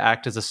looking to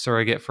act as a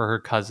surrogate for her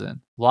cousin.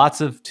 Lots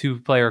of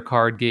 2-player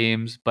card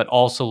games, but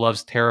also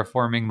loves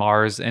terraforming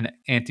Mars and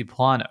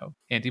Antiplano.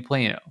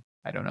 Antiplano.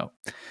 I don't know.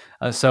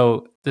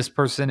 So this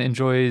person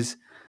enjoys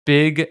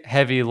big,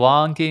 heavy,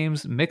 long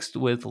games mixed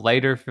with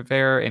lighter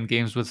fare and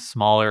games with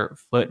smaller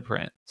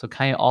footprint. So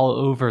kind of all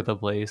over the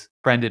place.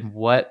 Brendan,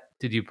 what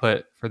did you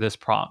put for this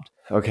prompt?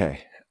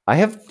 Okay, I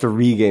have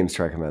 3 games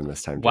to recommend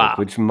this time, Jake, Wow.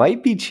 which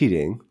might be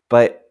cheating,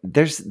 but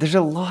there's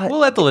a lot. We'll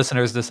let the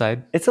listeners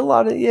decide. It's a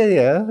lot of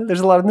yeah. There's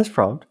a lot in this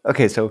prompt.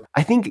 Okay, so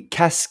I think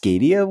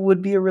Cascadia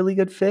would be a really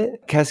good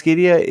fit.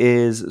 Cascadia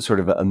is sort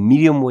of a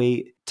medium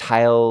weight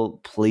tile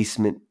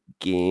placement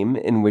game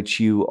in which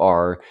you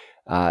are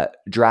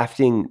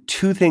drafting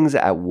 2 things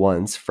at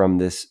once from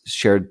this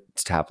shared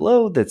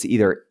tableau. That's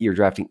either you're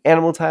drafting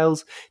animal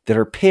tiles that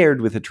are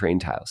paired with a terrain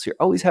tile. So you're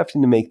always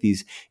having to make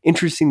these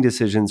interesting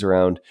decisions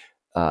around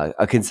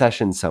a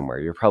concession somewhere.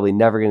 You're probably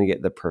never going to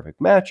get the perfect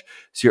match.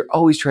 So you're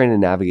always trying to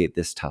navigate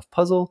this tough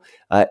puzzle.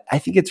 I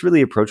think it's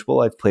really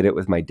approachable. I've played it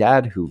with my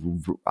dad,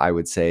 who I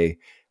would say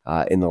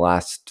in the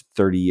last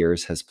 30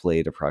 years has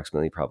played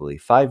approximately probably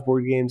 5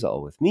 board games,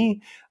 all with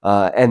me,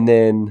 and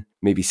then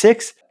maybe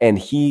 6. And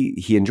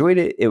he enjoyed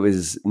it. It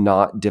was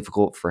not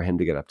difficult for him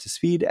to get up to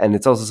speed. And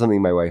it's also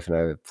something my wife and I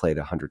have played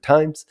 100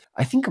 times.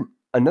 I think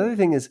another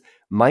thing is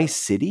My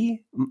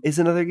City is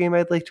another game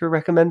I'd like to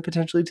recommend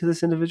potentially to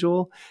this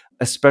individual,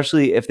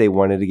 especially if they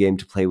wanted a game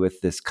to play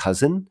with this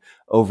cousin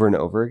over and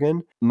over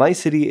again. My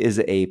City is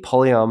a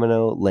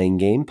polyomino laying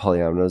game.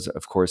 Polyominoes,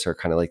 of course, are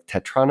kind of like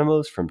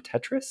tetronomos from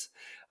Tetris,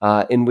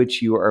 in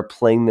which you are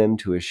playing them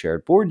to a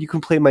shared board. You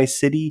can play My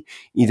City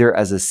either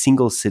as a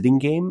single sitting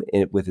game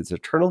with its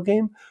Eternal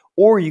game,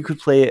 or you could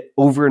play it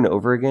over and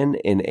over again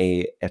in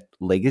a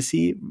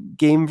legacy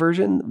game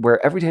version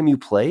where every time you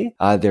play,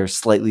 there's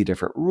slightly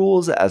different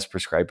rules as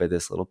prescribed by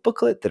this little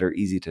booklet that are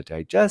easy to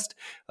digest.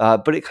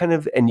 But it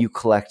and you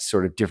collect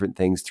sort of different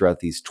things throughout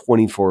these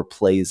 24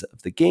 plays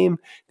of the game.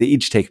 They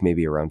each take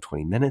maybe around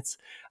 20 minutes.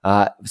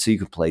 So you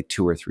can play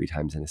 2 or 3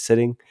 times in a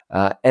sitting.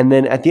 And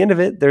then at the end of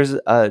it, there's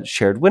a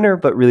shared winner,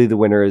 but really the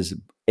winner is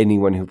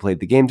anyone who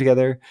played the game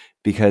together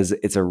because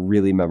it's a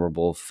really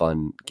memorable,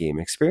 fun game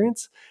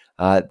experience.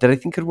 That I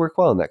think could work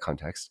well in that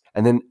context.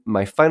 And then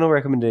my final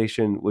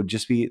recommendation would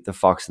just be The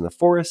Fox and the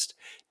Forest,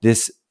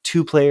 this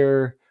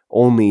 2-player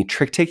only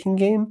trick-taking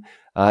game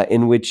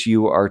in which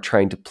you are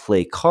trying to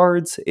play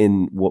cards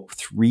in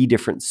 3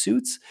 different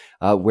suits,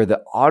 where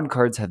the odd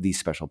cards have these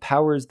special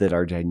powers that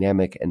are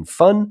dynamic and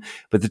fun.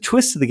 But the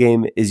twist of the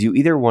game is you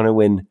either want to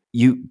win,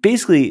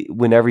 basically,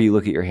 whenever you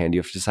look at your hand, you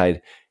have to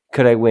decide,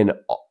 could I win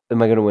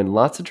am I going to win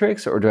lots of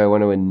tricks or do I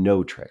want to win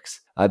no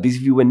tricks? Because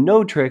if you win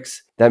no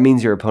tricks, that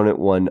means your opponent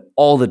won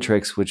all the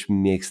tricks, which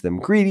makes them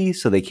greedy,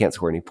 so they can't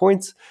score any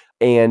points.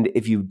 And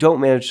if you don't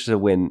manage to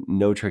win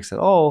no tricks at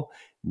all,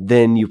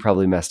 then you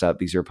probably messed up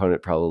because your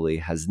opponent probably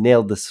has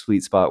nailed the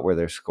sweet spot where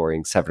they're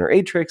scoring 7 or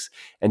 8 tricks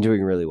and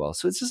doing really well.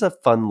 So it's just a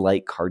fun,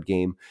 light card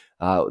game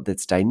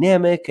that's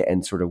dynamic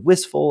and sort of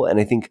wistful. And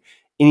I think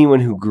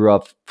anyone who grew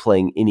up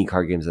playing any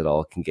card games at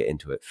all can get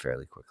into it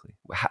fairly quickly.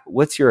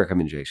 What's your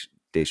recommendation,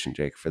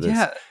 Jake, for this?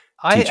 Yeah,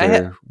 Teacher, I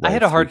had wife, a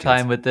 3 hard kids.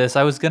 time with this.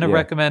 I was going to Yeah.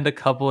 recommend a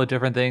couple of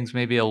different things,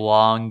 maybe a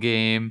long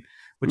game,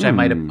 which I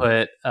might have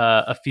put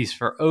a Feast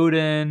for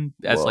Odin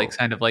as like Whoa.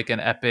 kind of like an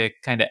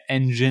epic kind of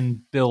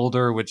engine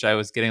builder, which I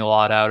was getting a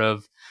lot out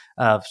of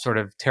sort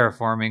of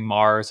terraforming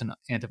Mars and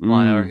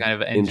Antiplano or kind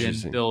of engine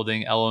Interesting.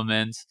 building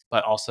elements,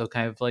 but also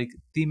kind of like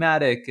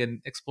thematic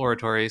and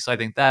exploratory. So I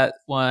think that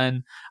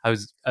one, I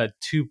was a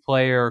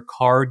 2-player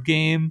card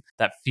game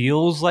that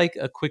feels like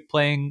a quick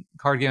playing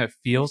card game. It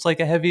feels like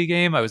a heavy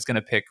game. I was going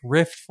to pick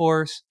Rift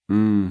Force.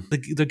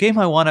 The game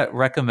I want to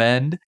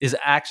recommend is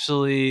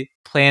actually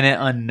Planet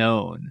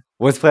Unknown.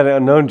 What's Planet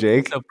Unknown,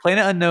 Jake? So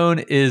Planet Unknown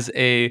is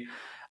a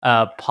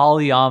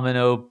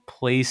polyomino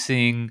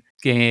placing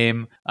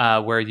game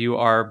where you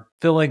are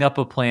filling up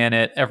a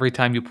planet. Every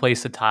time you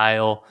place a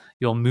tile,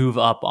 you'll move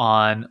up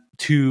on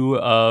 2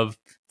 of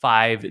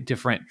 5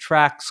 different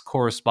tracks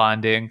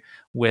corresponding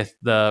with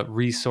the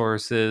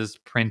resources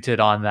printed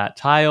on that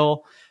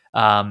tile.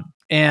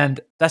 And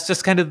that's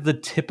just kind of the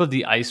tip of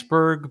the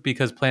iceberg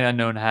because Planet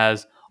Unknown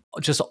has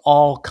just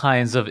all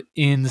kinds of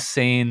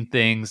insane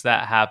things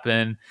that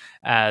happen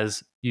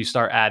as you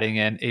start adding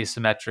in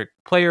asymmetric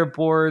player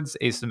boards,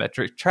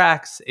 asymmetric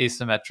tracks,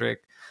 asymmetric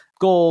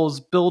goals,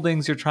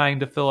 buildings you're trying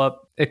to fill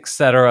up,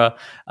 etc.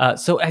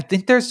 So I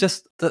think there's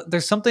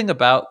something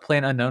about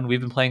Planet Unknown. We've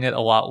been playing it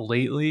a lot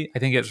lately. I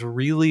think it's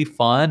really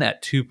fun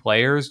at 2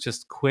 players,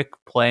 just quick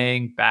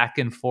playing back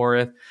and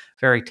forth,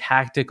 very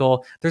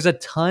tactical. There's a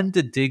ton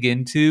to dig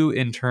into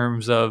in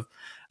terms of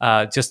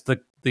just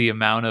the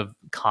amount of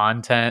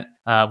content.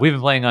 We've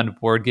been playing on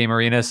Board Game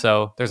Arena,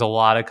 so there's a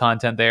lot of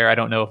content there. I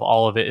don't know if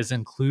all of it is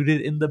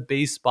included in the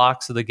base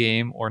box of the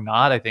game or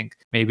not. I think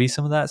maybe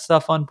some of that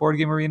stuff on Board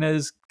Game Arena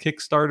is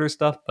Kickstarter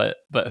stuff, but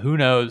who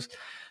knows?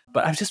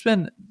 But I've just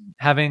been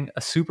having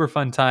a super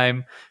fun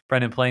time,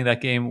 Brendan, playing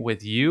that game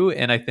with you.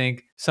 And I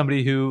think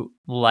somebody who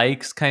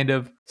likes kind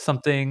of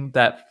something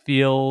that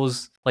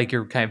feels like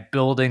you're kind of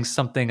building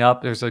something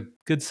up, there's a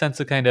good sense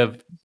of kind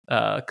of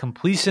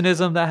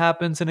completionism that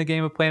happens in a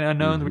game of Planet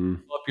Unknown. Where you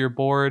fill up your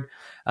board.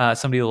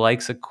 Somebody who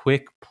likes a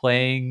quick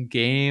playing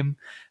game.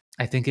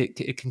 I think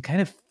it can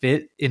kind of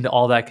fit into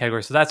all that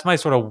category. So that's my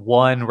sort of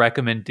one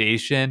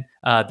recommendation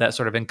that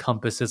sort of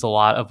encompasses a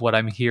lot of what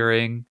I'm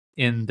hearing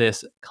in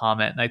this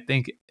comment. And I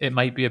think it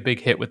might be a big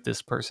hit with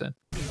this person.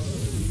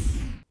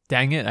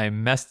 Dang it, I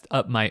messed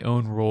up my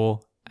own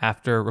rule.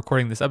 After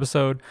recording this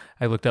episode,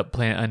 I looked up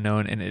Planet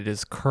Unknown and it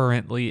is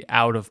currently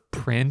out of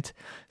print.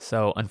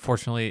 So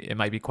unfortunately, it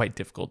might be quite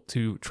difficult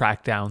to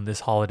track down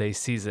this holiday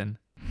season.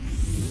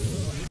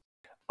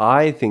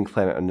 I think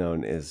Planet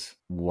Unknown is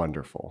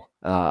wonderful.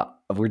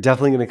 We're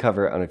definitely going to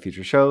cover it on a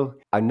future show.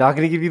 I'm not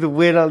going to give you the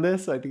win on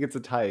this. I think it's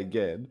a tie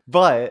again.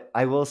 But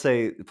I will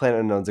say Planet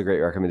Unknown's a great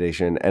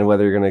recommendation. And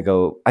whether you're going to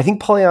go, I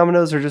think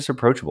polyominoes are just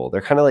approachable.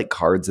 They're kind of like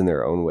cards in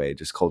their own way,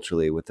 just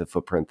culturally with the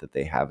footprint that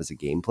they have as a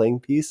game playing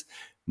piece,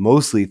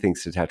 mostly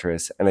thanks to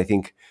Tetris. And I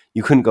think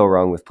you couldn't go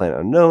wrong with Planet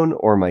Unknown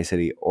or My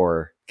City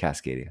or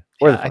Cascadia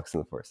or The Fox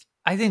in the Forest.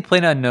 I think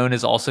Planet Unknown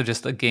is also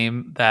just a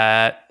game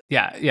that,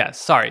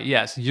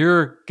 yes,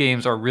 your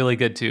games are really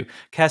good too.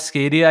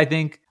 Cascadia, I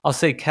think, I'll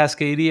say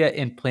Cascadia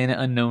and Planet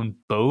Unknown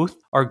both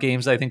are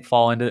games that I think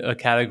fall into a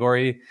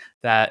category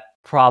that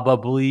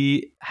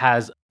probably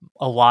has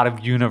a lot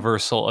of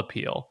universal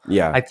appeal.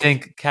 Yeah. I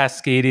think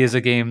Cascadia is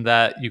a game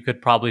that you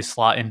could probably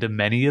slot into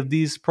many of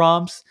these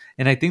prompts.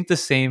 And I think the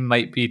same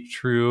might be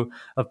true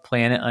of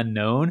Planet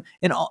Unknown.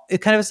 And it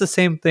kind of is the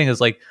same thing as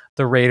like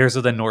the Raiders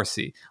of the North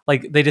Sea.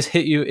 Like they just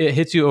it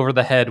hits you over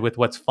the head with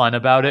what's fun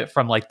about it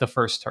from like the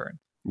first turn.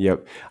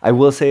 Yep. I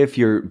will say if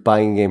you're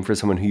buying a game for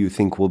someone who you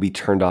think will be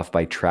turned off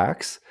by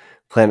tracks,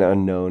 Planet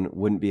Unknown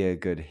wouldn't be a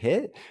good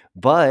hit,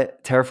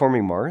 but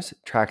Terraforming Mars,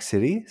 Track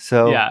City.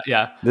 So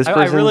yeah. This I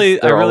person's, really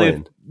they're all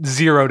in.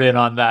 zeroed in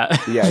on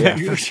that. Yeah,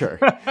 for sure.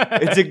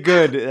 That's a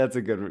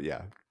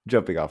good,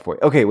 jumping off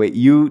point. Okay, wait,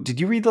 did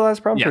you read the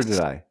last prompt or Yes. did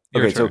I?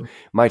 Your Okay, turn. so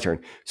my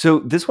turn. So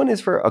this one is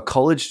for a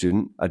college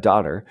student, a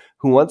daughter,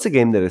 who wants a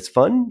game that is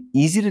fun,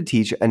 easy to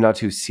teach, and not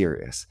too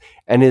serious,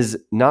 and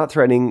is not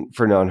threatening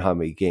for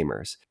non-hobby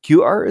gamers.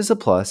 QR is a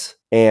plus,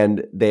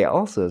 and they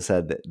also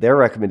said that their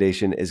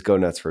recommendation is Go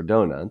Nuts for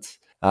Donuts,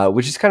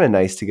 which is kind of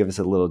nice to give us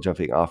a little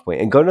jumping off point.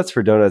 And Go Nuts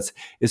for Donuts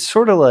is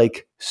sort of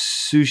like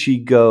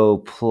Sushi Go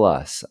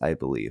Plus, I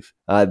believe.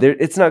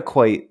 It's not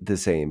quite the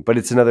same, but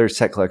it's another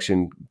set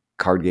collection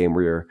card game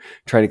where you're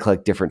trying to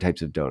collect different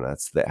types of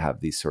donuts that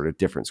have these sort of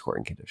different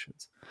scoring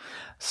conditions.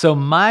 So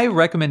my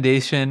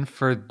recommendation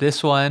for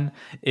this one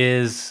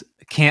is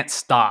Can't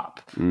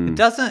Stop. It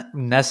doesn't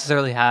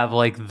necessarily have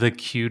like the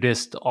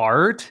cutest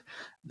art,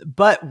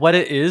 but what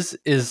it is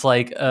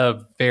like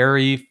a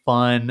very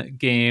fun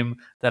game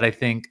that I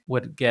think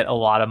would get a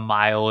lot of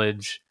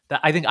mileage.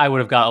 That I think I would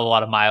have got a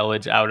lot of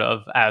mileage out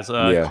of as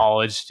a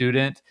college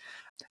student.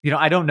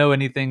 I don't know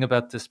anything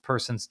about this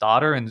person's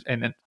daughter,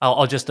 and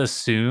I'll just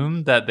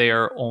assume that they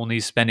are only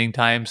spending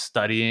time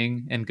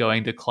studying and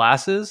going to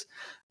classes.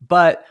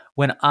 But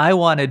when I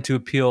wanted to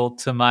appeal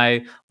to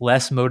my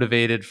less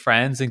motivated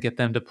friends and get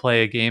them to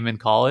play a game in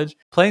college,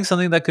 playing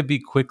something that could be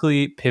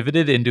quickly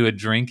pivoted into a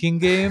drinking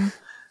game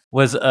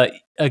was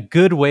a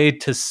good way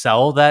to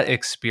sell that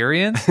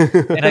experience.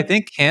 And I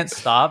think Can't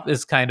Stop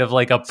is kind of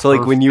like a So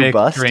like when you perfect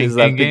bust, is drinking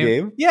that the game.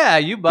 game? Yeah,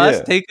 you bust,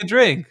 Yeah. take a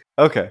drink.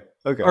 Okay.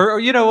 Okay. Or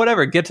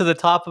whatever, get to the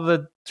top of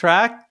a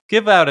track,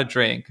 give out a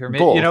drink, or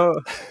Both.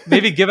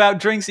 maybe give out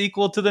drinks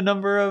equal to the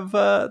number of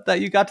that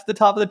you got to the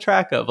top of the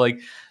track of. Like,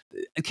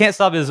 Can't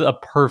Stop is a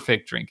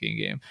perfect drinking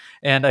game.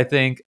 And I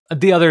think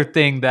the other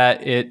thing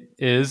that it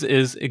is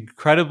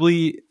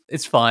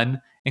it's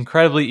fun,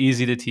 incredibly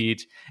easy to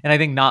teach, and I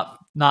think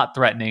not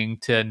threatening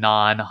to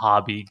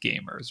non-hobby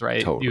gamers, right?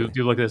 You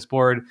Totally. look at this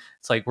board,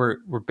 it's like we're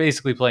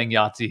basically playing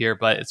Yahtzee here,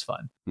 but it's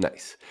fun.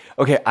 Nice.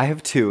 Okay, I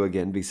have two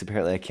again because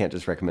apparently I can't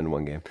just recommend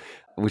one game,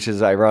 which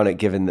is ironic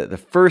given that the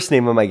first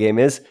name of my game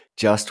is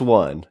Just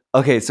One.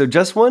 Okay, so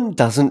Just One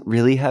doesn't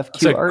really have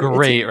It's a cute art.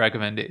 great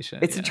recommendation.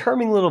 It's a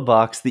charming little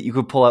box that you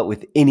could pull out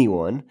with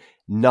anyone,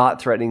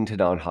 not threatening to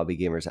non-hobby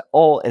gamers at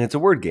all. And it's a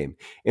word game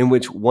in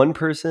which one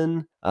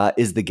person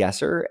is the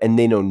guesser and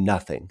they know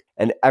nothing,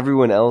 and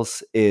everyone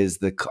else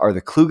are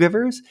the clue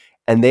givers,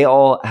 and they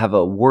all have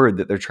a word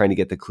that they're trying to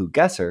get the clue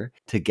guesser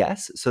to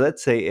guess. So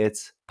let's say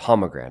it's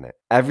pomegranate.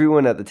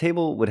 Everyone at the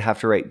table would have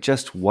to write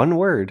just one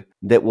word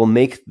that will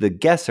make the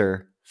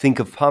guesser think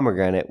of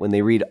pomegranate when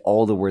they read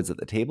all the words at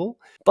the table.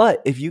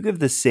 But if you give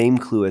the same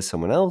clue as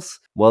someone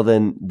else, well,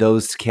 then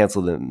those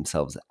cancel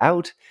themselves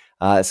out.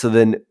 So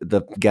then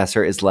the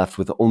guesser is left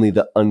with only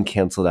the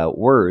uncanceled out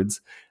words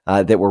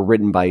that were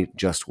written by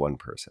just one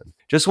person.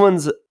 Just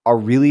One's a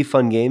really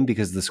fun game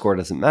because the score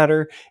doesn't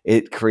matter.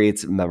 It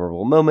creates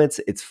memorable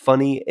moments. It's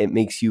funny. It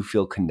makes you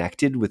feel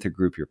connected with the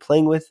group you're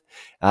playing with.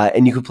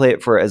 And you can play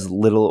it for as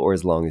little or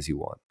as long as you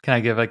want. Can I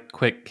give a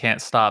quick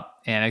Can't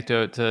Stop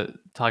anecdote to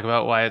talk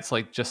about why it's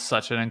like just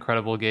such an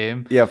incredible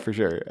game? Yeah, for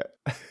sure.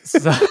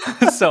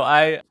 So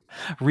I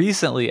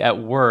recently at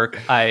work,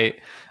 I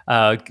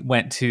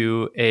went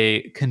to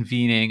a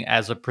convening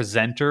as a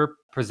presenter,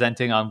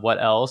 presenting on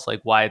what else,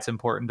 like why it's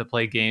important to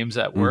play games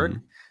at work.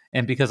 Mhm.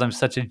 And because I'm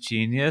such a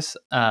genius,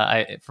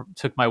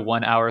 took my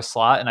 1 hour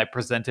slot and I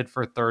presented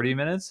for 30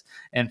 minutes.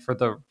 And for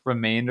the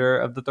remainder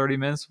of the 30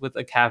 minutes with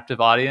a captive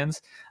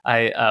audience,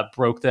 I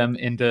broke them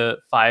into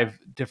 5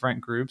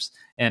 different groups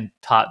and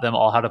taught them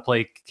all how to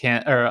play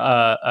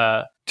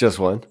Just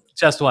One.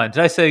 Just One.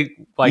 Did I say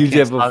why You Can't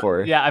did Stop?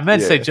 before. Yeah, I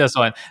meant to say Yeah. Just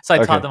One. So I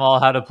Okay. taught them all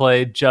how to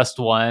play Just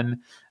One.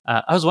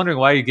 I was wondering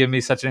why you give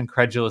me such an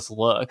incredulous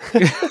look.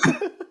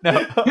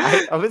 No.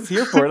 I was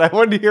here for it. I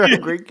wanted to hear how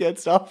great Can't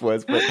Stop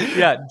was, but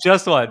Yeah,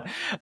 Just One.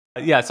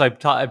 Yeah, so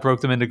I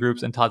broke them into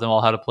groups and taught them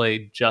all how to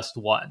play Just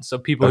One. So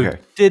people who Okay.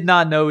 did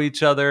not know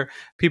each other,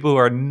 people who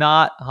are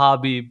not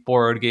hobby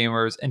board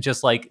gamers, and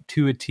just like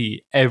to a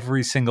T,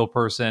 every single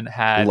person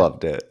had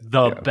Loved it.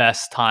 the Yeah.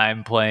 best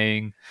time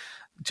playing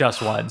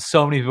Just One.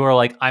 So many people are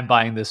like, I'm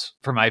buying this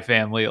for my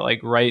family,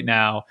 like right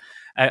now.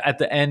 At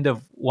the end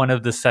of one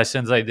of the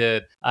sessions I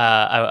did,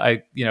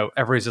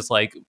 everybody's just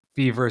like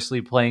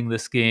feverishly playing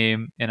this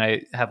game, and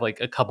I have like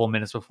a couple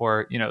minutes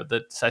before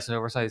the session's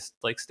over, so I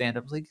like stand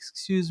up, like,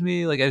 excuse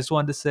me, like I just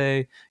wanted to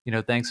say,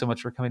 thanks so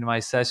much for coming to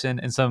my session.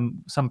 And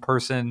some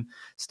person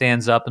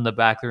stands up in the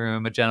back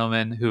room, a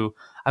gentleman who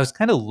I was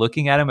kind of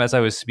looking at him as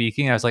I was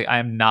speaking. I was like,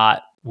 I'm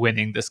not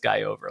winning this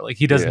guy over. Like,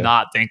 he does Yeah.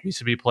 not think we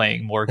should be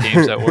playing more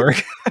games at work,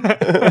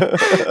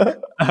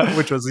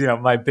 which was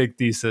my big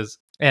thesis.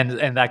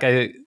 And that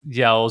guy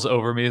yells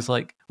over me, is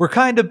like, we're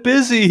kind of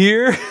busy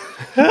here.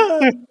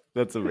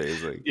 That's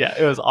amazing. Yeah,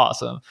 it was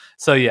awesome.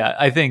 So yeah,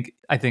 I think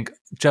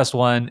Just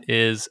One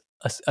is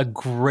a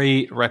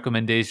great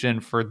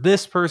recommendation for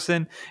this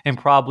person, and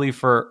probably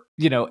for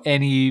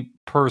any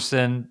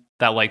person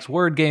that likes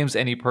word games,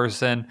 any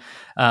person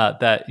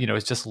that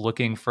is just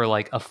looking for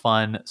like a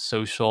fun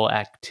social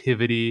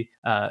activity,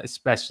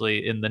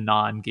 especially in the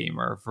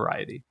non-gamer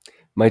variety.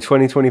 My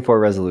 2024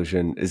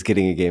 resolution is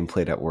getting a game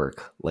played at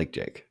work like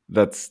Jake.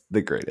 That's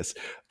the greatest.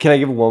 Can I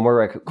give one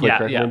more quick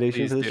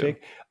recommendation please for this, do.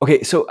 Jake?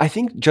 Okay, so I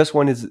think Just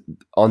One is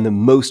on the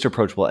most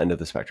approachable end of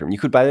the spectrum. You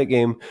could buy that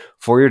game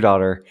for your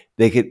daughter.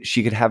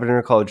 She could have it in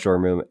her college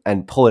dorm room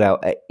and pull it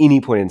out at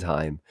any point in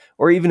time,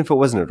 or even if it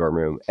wasn't a dorm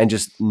room, and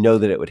just know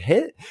that it would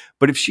hit.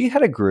 But if she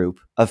had a group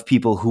of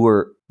people who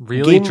were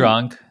Really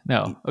drunk?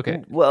 No.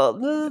 Okay. Well,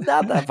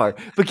 not that far.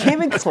 But game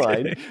Just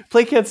inclined, kidding.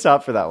 play Can't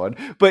Stop for that one.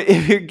 But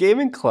if you're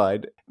game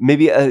inclined,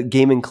 maybe a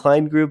game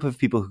inclined group of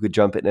people who could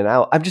jump in and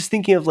out. I'm just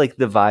thinking of like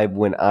the vibe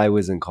when I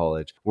was in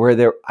college,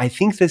 where I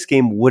think this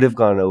game would have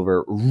gone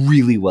over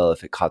really well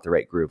if it caught the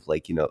right group,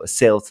 like, a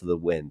sail to the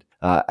wind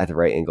at the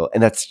right angle.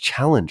 And that's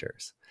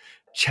Challengers.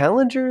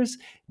 Challengers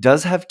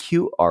does have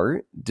cute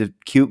art.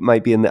 Cute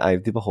might be in the eye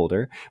of the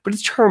beholder, but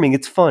it's charming,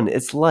 it's fun,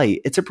 it's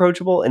light, it's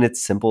approachable, and it's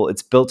simple.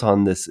 It's built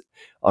on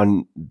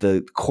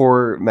the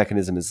core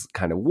mechanism is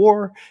kind of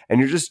war, and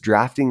you're just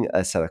drafting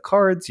a set of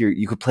cards.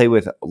 You could play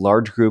with a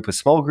large group, a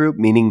small group,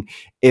 meaning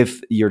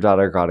if your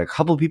daughter got a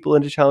couple people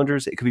into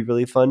Challengers, it could be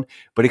really fun,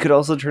 but it could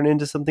also turn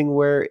into something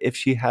where if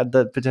she had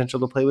the potential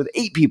to play with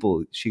 8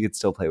 people, she could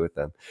still play with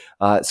them.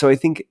 So I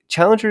think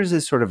Challengers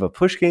is sort of a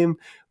push game.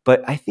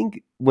 But I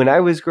think when I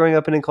was growing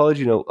up and in college,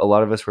 a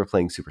lot of us were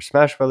playing Super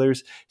Smash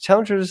Brothers.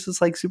 Challengers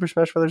is like Super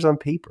Smash Brothers on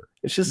paper.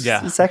 It's just,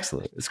 it's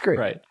excellent. It's great.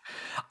 Right.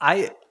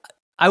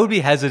 I would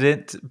be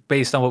hesitant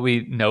based on what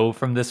we know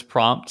from this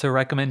prompt to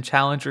recommend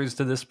Challengers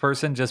to this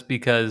person, just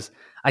because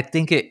I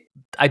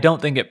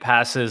don't think it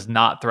passes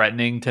not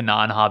threatening to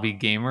non-hobby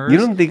gamers. You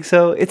don't think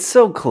so? It's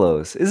so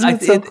close. Isn't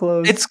it so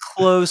close? It's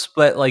close,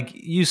 but like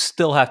you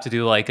still have to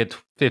do like a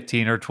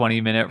 15 or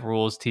 20-minute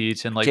rules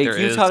teach, and like Jake,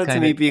 you taught it to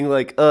me being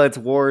like, "Oh, it's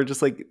war."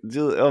 Just like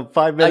a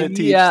 5-minute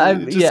teach.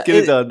 Just get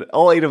it done.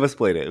 All 8 of us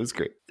played it. It was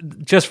great.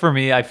 Just for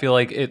me, I feel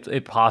like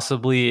it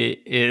possibly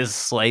is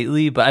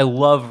slightly, but I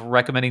love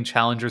recommending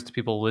Challengers to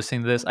people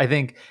listening to this. I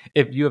think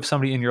if you have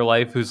somebody in your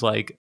life who's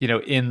like,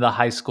 in the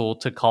high school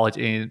to college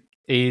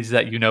age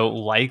that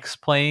likes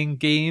playing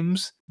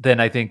games, then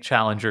I think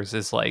Challengers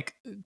is like,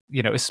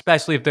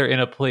 especially if they're in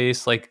a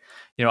place like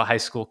a high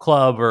school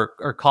club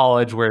or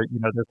college where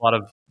there's a lot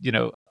of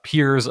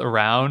peers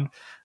around.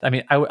 I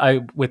mean,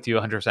 I with you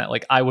 100%.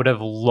 Like, I would have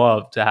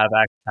loved to have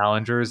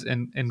Challengers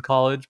in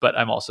college, but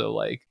I'm also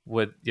like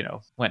went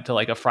to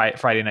like a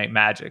Friday Night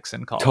Magics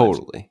in college.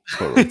 Totally.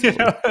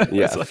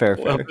 Yeah, like fair.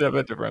 A little bit of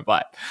a different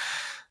vibe.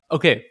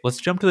 Okay, let's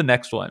jump to the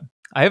next one.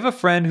 I have a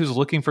friend who's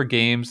looking for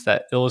games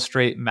that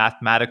illustrate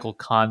mathematical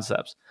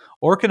concepts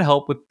or can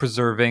help with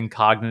preserving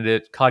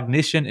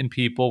cognition in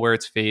people where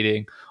it's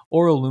fading,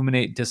 or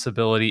illuminate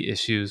disability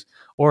issues,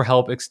 or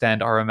help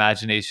extend our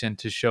imagination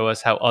to show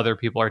us how other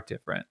people are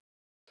different.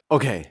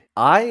 Okay,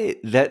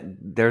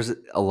 there's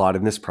a lot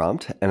in this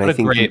prompt, and I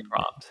think great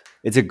prompt.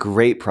 It's a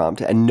great prompt,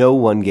 and no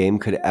one game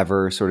could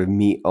ever sort of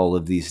meet all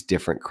of these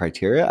different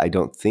criteria, I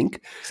don't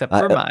think. Except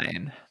for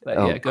mine.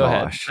 But go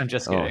ahead. I'm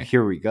just kidding. Oh,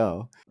 here we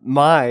go.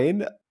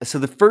 Mine. So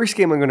the first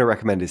game I'm going to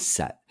recommend is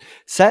Set.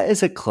 Set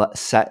is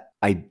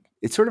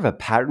it's sort of a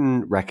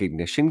pattern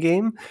recognition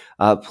game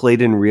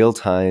played in real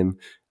time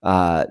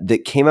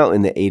that came out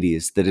in the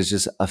 80s that is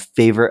just a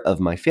favorite of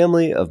my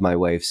family, of my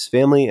wife's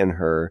family and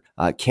her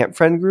camp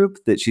friend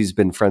group that she's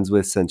been friends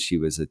with since she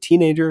was a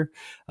teenager.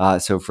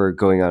 So for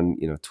going on,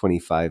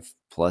 25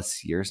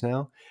 plus years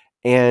now.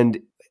 And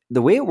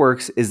the way it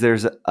works is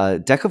there's a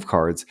deck of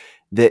cards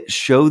that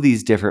show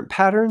these different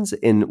patterns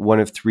in one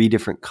of 3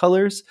 different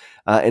colors.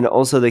 And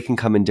also they can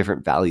come in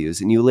different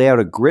values. And you lay out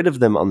a grid of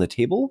them on the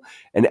table,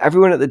 and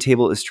everyone at the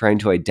table is trying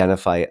to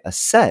identify a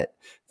set,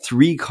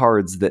 3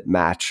 cards that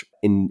match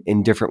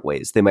in different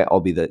ways. They might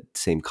all be the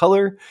same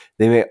color.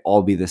 They may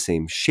all be the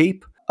same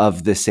shape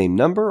of the same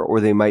number, or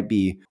they might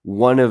be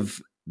one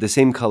of the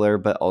same color,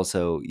 but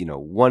also,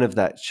 one of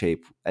that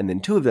shape, and then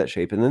 2 of that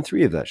shape, and then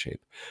 3 of that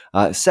shape.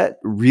 Set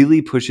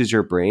really pushes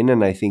your brain,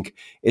 and I think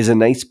is a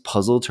nice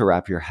puzzle to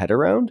wrap your head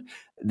around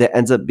that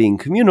ends up being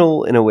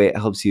communal in a way. It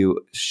helps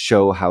you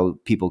show how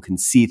people can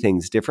see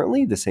things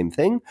differently, the same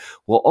thing,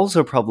 while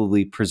also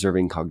probably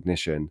preserving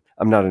cognition.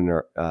 I'm not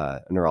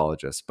a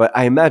neurologist, but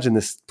I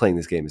imagine playing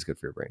this game is good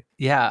for your brain.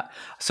 Yeah.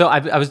 So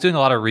I was doing a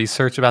lot of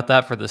research about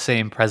that for the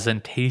same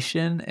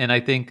presentation, and I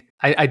think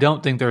I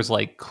don't think there's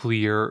like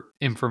clear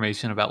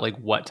information about like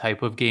what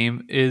type of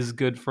game is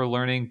good for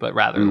learning, but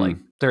rather like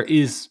there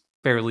is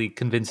fairly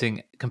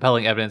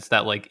compelling evidence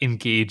that like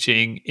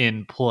engaging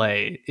in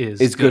play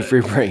is good for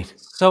your brain.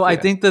 So I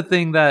think the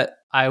thing that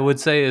I would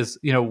say is,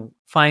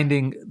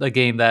 finding the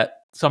game that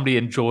somebody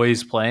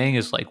enjoys playing,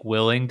 is like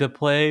willing to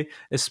play,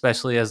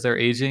 especially as they're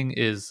aging,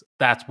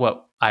 that's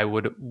what I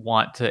would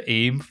want to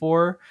aim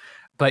for.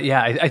 But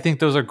yeah, I think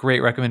those are great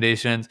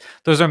recommendations.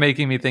 Those are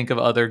making me think of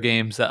other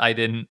games that I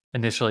didn't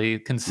initially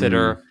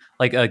consider,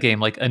 like a game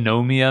like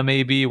Anomia,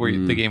 maybe, where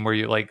the game where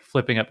you're like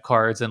flipping up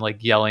cards and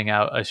like yelling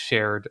out a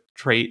shared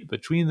trait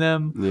between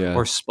them,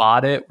 or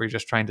Spot It, where you're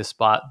just trying to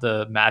spot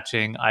the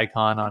matching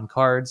icon on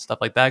cards. Stuff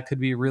like that could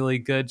be really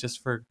good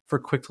just for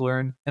quick to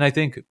learn. And I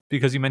think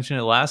because you mentioned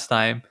it last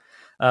time,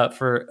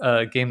 for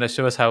a game that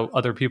shows us how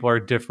other people are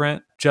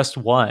different, Just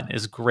One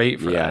is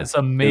great for that. It's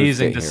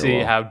amazing to see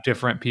how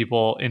different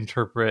people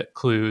interpret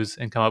clues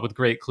and come up with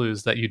great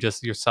clues that you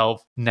just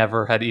yourself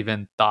never had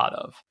even thought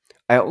of.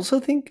 I also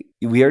think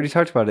we already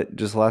talked about it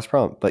just last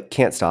prompt, but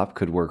Can't Stop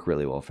could work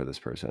really well for this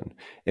person.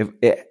 If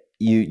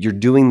you're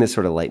doing this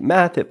sort of light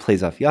math, it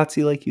plays off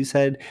Yahtzee, like you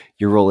said.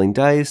 You're rolling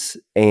dice,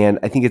 and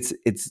I think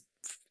it's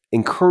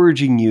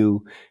encouraging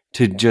you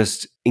to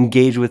just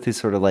engage with this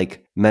sort of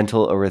like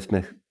mental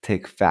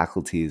arithmetic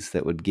faculties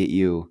that would get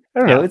you, I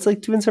don't know, Yeah. it's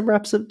like doing some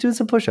reps of doing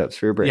some push-ups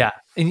for your brain. Yeah.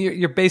 And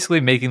you're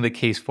basically making the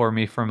case for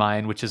me for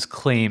mine, which is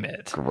Claim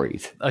It.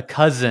 Great. A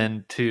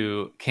cousin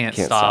to Can't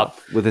Can't Stop.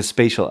 stop with a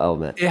spatial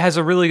element. It has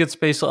a really good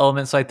spatial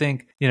element. So I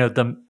think,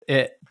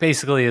 it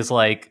basically is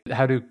like,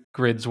 how do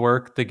grids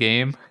work, the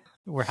game?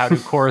 Or how do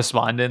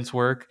correspondence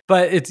work?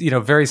 But it's,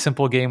 very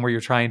simple game where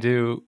you're trying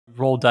to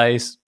roll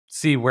dice,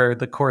 see where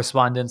the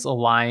correspondence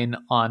align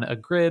on a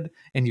grid,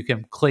 and you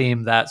can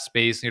claim that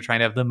space. And you're trying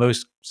to have the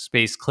most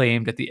space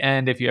claimed at the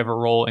end. If you ever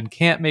roll and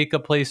can't make a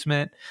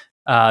placement,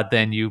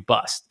 then you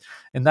bust.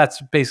 And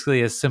that's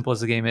basically as simple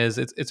as the game is.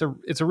 It's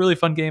a really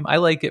fun game. I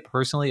like it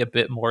personally a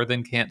bit more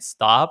than Can't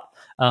Stop,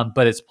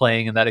 but it's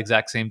playing in that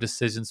exact same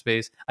decision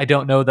space. I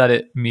don't know that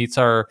it meets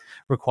our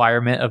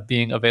requirement of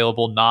being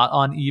available not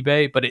on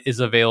eBay, but it is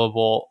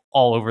available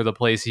all over the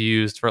place,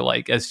 used for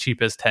like as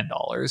cheap as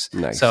 $10.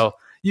 Nice. So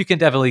you can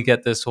definitely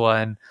get this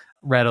one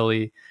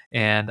readily,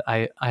 and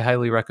I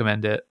highly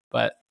recommend it.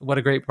 But what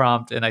a great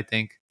prompt. And I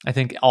think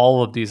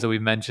all of these that we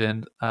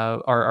mentioned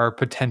are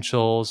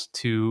potentials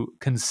to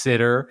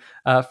consider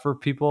for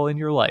people in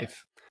your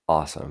life.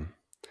 Awesome.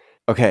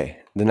 Okay,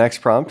 the next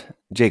prompt,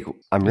 Jake,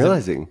 I'm Is it-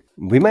 realizing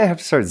we might have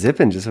to start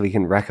zipping just so we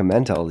can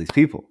recommend to all these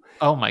people.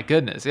 Oh my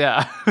goodness.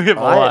 Yeah. We have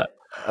a lot.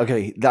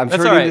 Okay, I'm That's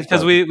starting all right, this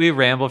because prompt. we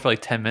ramble for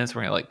like 10 minutes.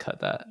 We're going to like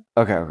cut that.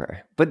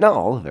 Okay. But not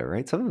all of it,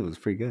 right? Some of it was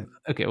pretty good.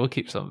 Okay, we'll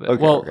keep some of it.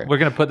 Okay, Well, okay. we're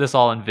going to put this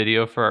all in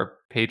video for our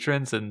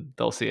patrons, and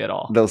they'll see it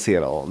all. They'll see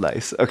it all.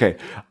 Nice. Okay.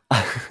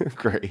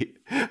 Great.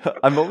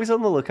 I'm always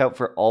on the lookout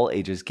for all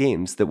ages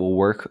games that will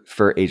work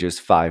for ages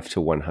 5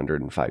 to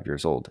 105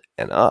 years old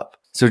and up.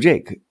 So,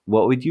 Jake,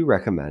 what would you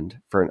recommend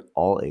for an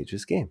all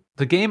ages game?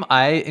 The game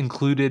I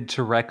included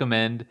to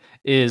recommend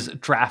is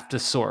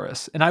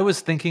Draftosaurus. And I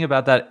was thinking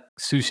about that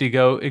Sushi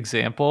Go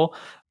example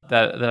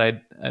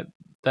that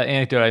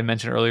anecdote I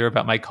mentioned earlier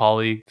about my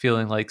colleague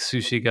feeling like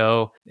Sushi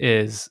Go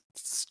is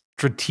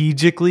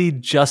strategically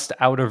just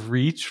out of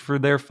reach for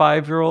their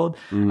 5-year-old.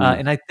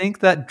 And I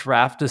think that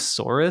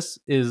Draftosaurus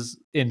is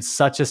in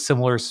such a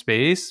similar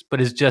space,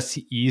 but is just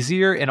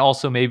easier, and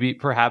also maybe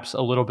perhaps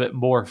a little bit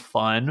more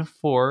fun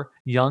for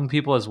young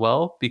people as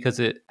well, because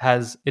it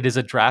is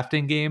a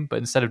drafting game, but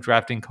instead of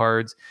drafting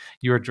cards,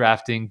 you're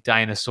drafting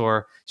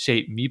dinosaur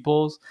shaped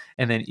meeples,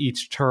 and then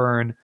each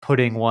turn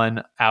putting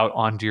one out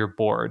onto your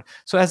board.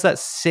 So it has that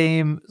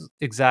same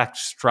exact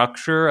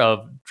structure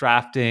of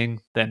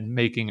drafting, then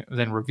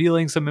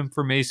revealing some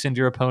information to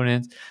your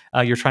opponent.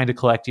 You're trying to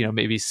collect,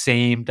 maybe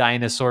same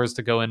dinosaurs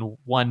to go in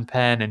one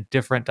pen and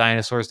different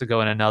dinosaurs to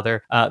go in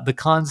another. The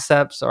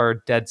concepts are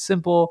dead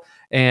simple,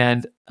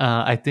 and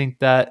I think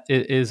that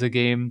it is a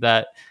game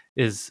that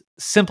is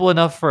simple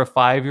enough for a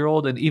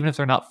 5-year-old, and even if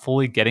they're not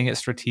fully getting it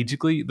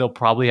strategically, they'll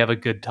probably have a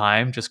good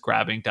time just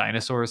grabbing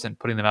dinosaurs and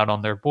putting them out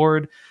on their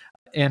board,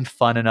 and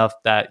fun enough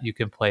that you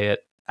can play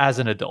it as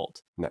an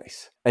adult.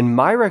 Nice. And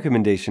my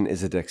recommendation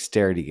is a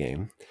dexterity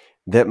game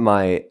that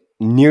my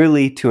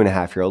nearly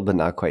 2.5-year-old, but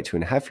not quite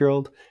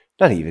 2.5-year-old,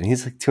 not even,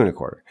 he's like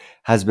 2.25,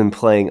 has been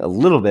playing a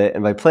little bit.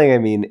 And by playing, I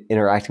mean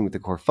interacting with the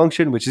core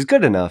function, which is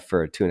good enough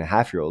for a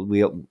 2.5-year-old.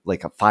 We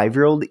like a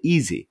 5-year-old,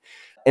 easy.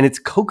 And it's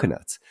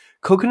Coconuts.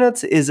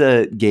 Coconuts is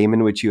a game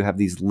in which you have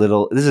this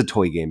is a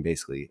toy game,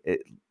 basically.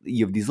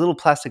 You have these little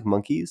plastic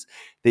monkeys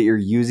that you're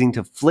using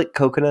to flick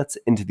coconuts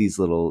into these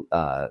little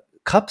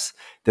cups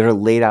that are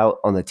laid out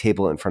on the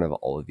table in front of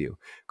all of you.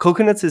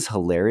 Coconuts is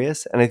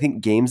hilarious, and I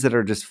think games that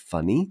are just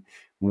funny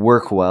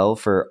work well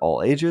for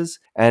all ages.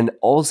 And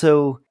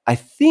also, I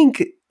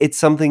think it's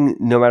something,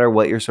 no matter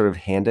what your sort of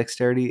hand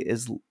dexterity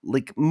is,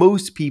 like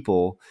most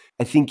people,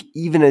 I think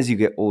even as you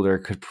get older,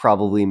 could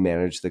probably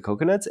manage the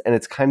coconuts. And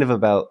it's kind of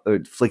about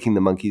flicking the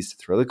monkeys to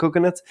throw the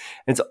coconuts.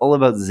 And it's all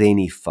about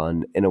zany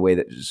fun in a way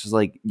that just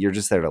like you're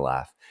just there to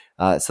laugh.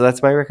 So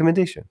that's my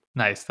recommendation.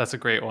 Nice. That's a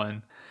great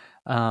one.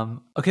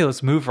 Okay,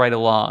 let's move right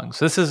along.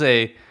 So this is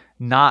a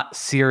not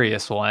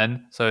serious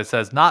one. So it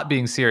says not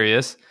being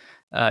serious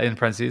in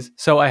parentheses.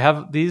 So I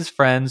have these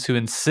friends who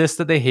insist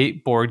that they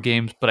hate board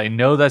games, but I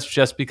know that's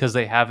just because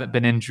they haven't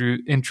been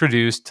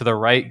introduced to the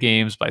right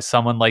games by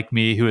someone like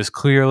me who is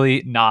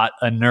clearly not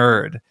a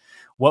nerd.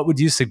 What would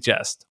you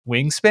suggest?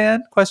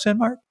 Wingspan? Question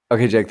mark.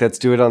 Okay, Jake, let's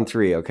do it on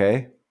 3,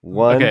 okay?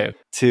 1, Okay.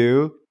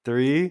 2,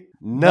 3.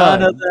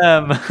 None of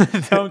them.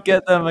 Don't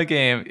get them a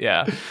game.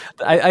 Yeah.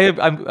 I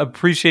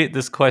appreciate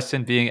this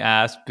question being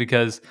asked,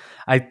 because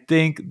I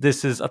think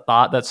this is a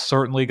thought that's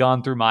certainly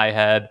gone through my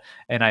head,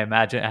 and I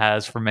imagine it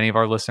has for many of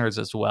our listeners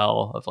as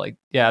well, of like,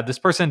 yeah, this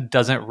person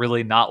doesn't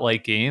really not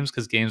like games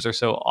because games are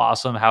so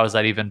awesome. How is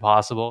that even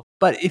possible?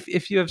 But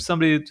if you have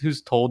somebody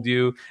who's told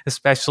you,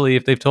 especially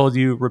if they've told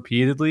you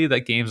repeatedly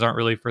that games aren't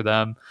really for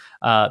them,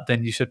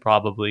 then you should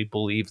probably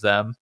believe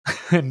them.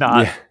 and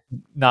Yeah.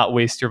 not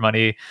waste your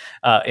money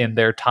in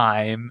their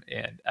time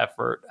and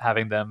effort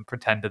having them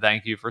pretend to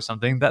thank you for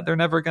something that they're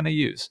never going to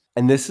use.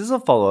 And this is a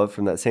follow-up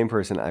from that same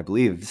person, I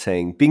believe,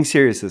 saying, being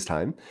serious this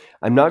time,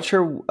 I'm not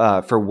sure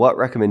for what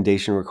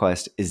recommendation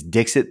request is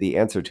Dixit the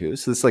answer to.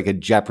 So this is like a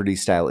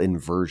Jeopardy-style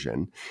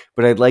inversion.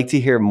 But I'd like to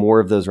hear more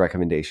of those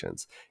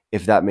recommendations,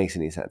 if that makes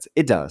any sense.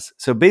 It does.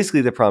 So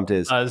basically the prompt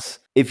is,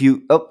 if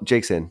you... Oh,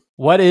 Jake's in.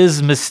 What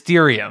is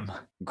Mysterium?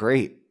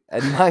 Great.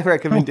 And my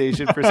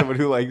recommendation for someone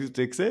who likes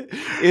Dixit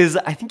is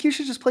I think you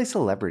should just play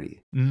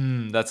Celebrity.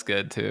 That's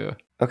good too.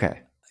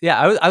 Okay.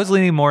 Yeah, I was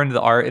leaning more into the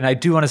art, and I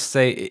do want to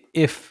say,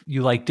 if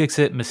you like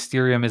Dixit,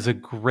 Mysterium is a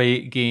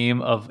great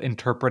game of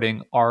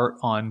interpreting art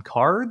on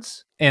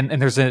cards. And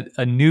there's a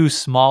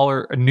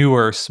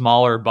newer,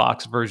 smaller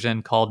box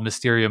version called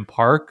Mysterium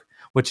Park,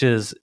 which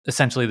is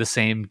essentially the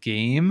same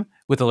game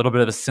with a little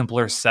bit of a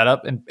simpler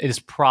setup. And it is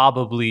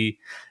probably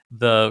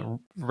the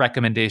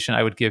recommendation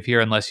I would give here,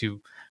 unless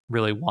you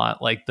really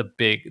want like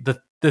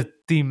the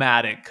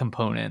thematic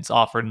components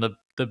offered in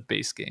the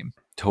base game.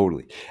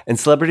 Totally. And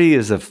Celebrity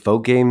is a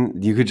folk game.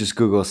 You could just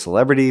Google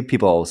Celebrity.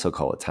 People also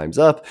call it Time's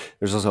Up.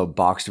 There's also a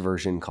boxed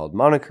version called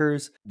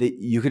Monikers that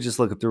you could just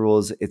look up the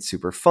rules. It's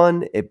super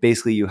fun. It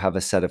basically, you have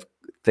a set of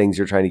things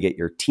you're trying to get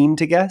your team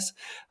to guess.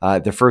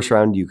 The first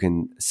round, you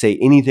can say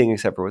anything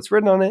except for what's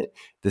written on it.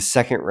 The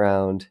second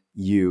round,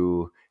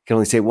 you can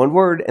only say one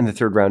word. And the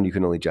third round, you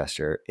can only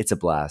gesture. It's a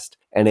blast.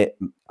 And it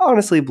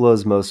honestly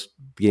blows most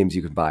games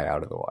you can buy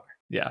out of the water.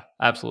 Yeah,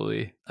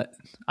 absolutely.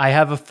 I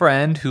have a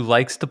friend who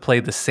likes to play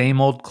the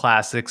same old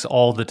classics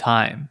all the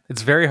time.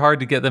 It's very hard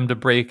to get them to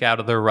break out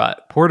of their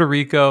rut. Puerto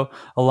Rico,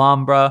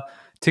 Alhambra,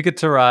 Ticket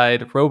to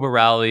Ride, Robo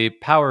Rally,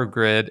 Power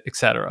Grid,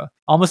 etc.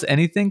 Almost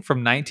anything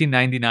from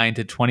 1999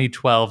 to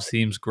 2012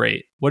 seems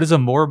great. What is a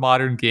more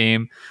modern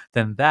game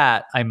than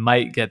that I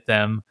might get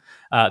them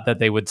that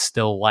they would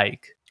still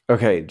like?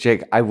 Okay,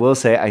 Jake, I will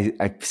say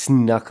I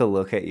snuck a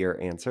look at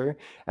your answer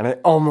and I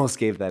almost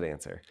gave that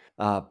answer.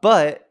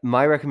 But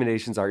my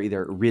recommendations are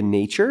either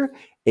Renature,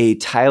 a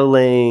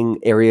tile-laying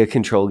area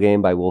control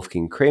game by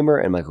Wolfgang Kramer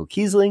and Michael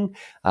Kiesling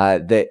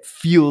that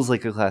feels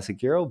like a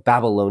classic Euro.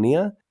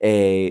 Babylonia,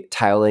 a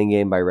tile-laying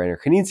game by Rainer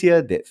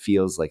Knizia that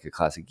feels like a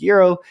classic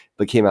Euro,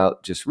 but came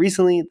out just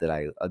recently that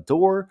I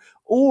adore.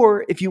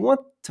 Or if you want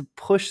to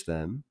push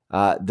them,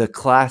 the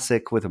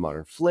classic with a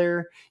modern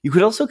flair, you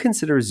could also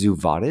consider Zoo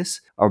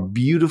Vadis, a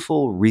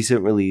beautiful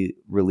recently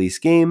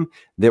released game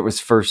that was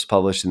first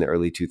published in the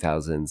early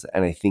 2000s,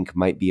 and I think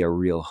might be a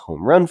real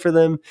home run for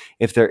them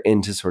if they're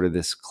into sort of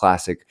this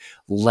classic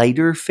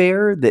lighter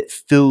fare that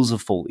fills a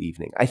full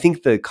evening. I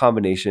think the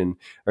combination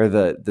or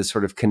the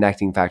sort of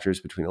connecting factors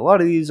between a lot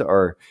of these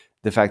are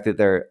the fact that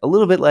they're a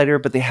little bit lighter,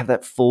 but they have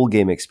that full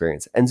game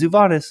experience. And Zoo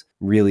Vadis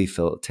really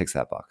ticks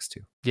that box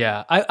too.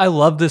 Yeah, I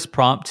love this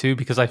prompt too,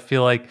 because I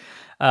feel like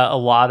a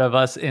lot of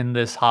us in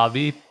this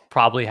hobby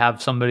probably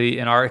have somebody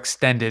in our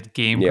extended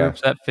game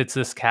groups that fits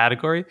this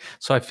category.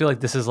 So I feel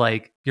like this is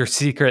like your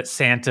secret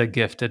Santa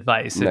gift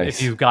advice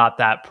if you've got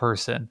that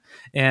person.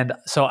 And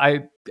so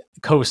I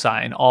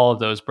co-sign all of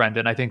those,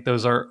 Brendan. I think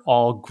those are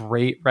all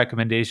great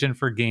recommendation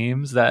for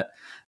games that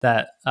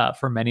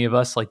for many of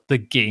us, like the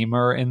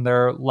gamer in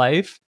their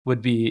life,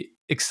 would be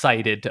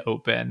excited to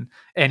open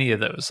any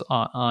of those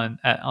on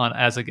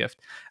as a gift.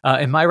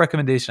 And my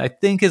recommendation, I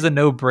think, is a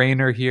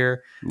no-brainer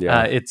here.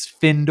 It's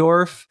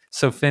Findorf.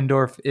 So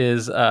Findorf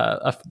is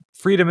a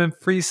Freedom and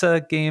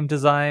Friese game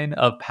design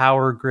of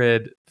Power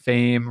Grid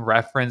fame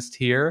referenced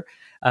here.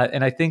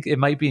 And I think it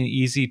might be an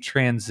easy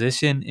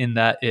transition in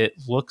that it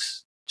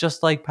looks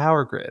just like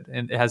Power Grid,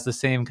 and it has the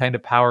same kind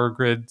of Power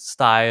Grid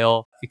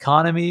style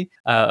economy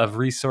of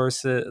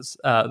resources,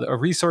 a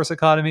resource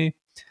economy.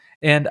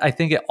 And I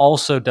think it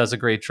also does a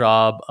great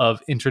job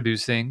of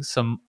introducing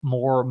some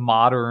more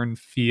modern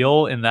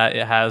feel in that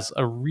it has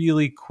a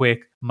really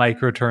quick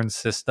micro-turn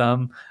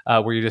system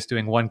where you're just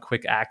doing one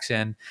quick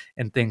action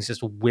and things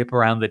just whip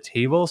around the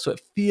table. So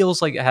it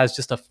feels like it has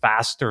just a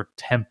faster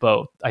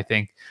tempo, I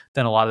think,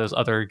 than a lot of those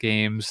other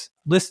games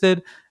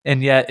listed.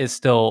 And yet it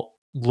still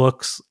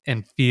looks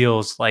and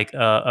feels like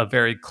a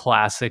very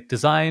classic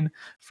design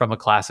from a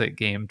classic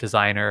game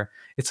designer.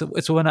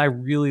 It's one I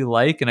really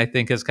like, and I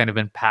think has kind of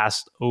been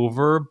passed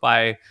over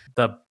by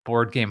the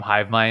board game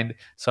hive mind.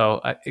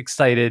 So I'm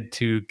excited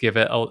to give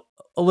it a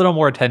little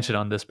more attention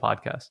on this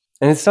podcast.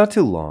 And it's not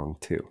too long,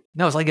 too.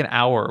 No, it's like an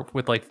hour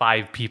with like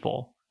 5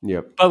 people.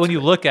 Yep. But when you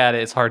look at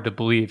it, it's hard to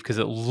believe because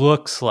it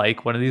looks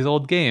like one of these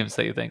old games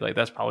that you think like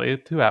that's probably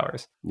 2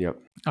 hours. Yep.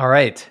 All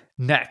right.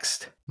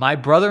 Next, my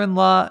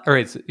brother-in-law, or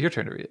it's your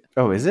turn to read it.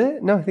 Oh, is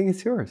it? No, I think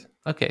it's yours.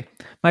 Okay.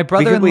 My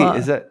brother-in-law. Wait,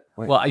 is that?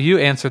 Wait. Well, you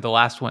answered the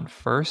last one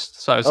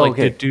first, so I was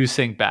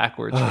deducing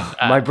backwards.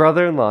 My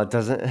brother-in-law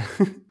doesn't.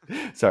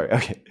 Sorry.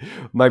 Okay.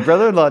 My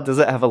brother-in-law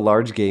doesn't have a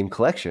large game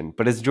collection,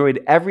 but has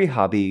enjoyed every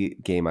hobby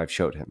game I've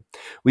showed him.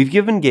 We've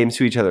given games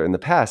to each other in the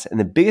past, and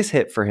the biggest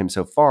hit for him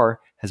so far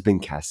has been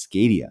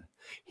Cascadia.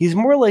 He's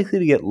more likely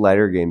to get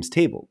lighter games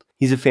tabled.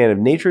 He's a fan of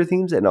nature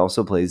themes and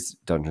also plays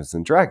Dungeons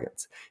and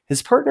Dragons.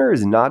 His partner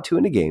is not too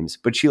into games,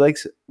 but she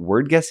likes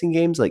word guessing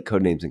games like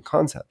Codenames and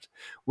Concept.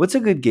 What's a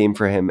good game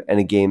for him and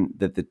a game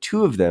that the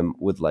two of them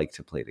would like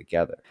to play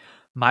together?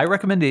 My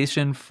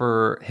recommendation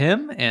for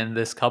him and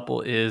this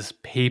couple is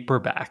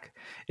Paperback.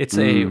 It's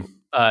a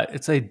Mm,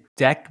 it's a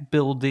deck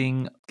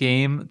building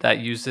game that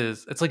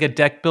uses it's like a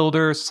deck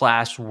builder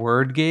slash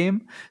word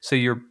game. So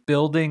you're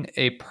building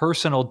a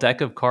personal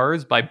deck of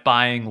cards by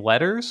buying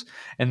letters,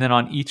 and then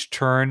on each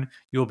turn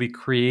you'll be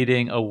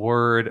creating a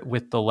word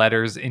with the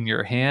letters in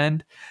your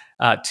hand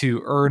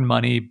to earn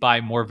money,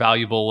 buy more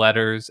valuable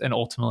letters, and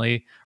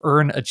ultimately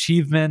earn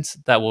achievements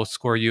that will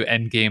score you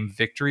end game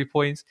victory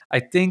points. I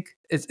think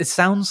it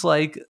sounds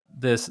like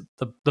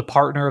the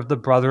partner of the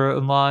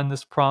brother-in-law in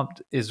this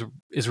prompt is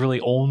really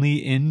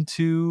only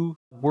into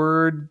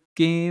word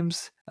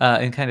games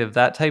and kind of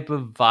that type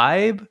of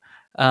vibe.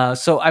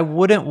 So I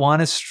wouldn't want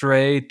to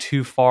stray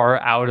too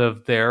far out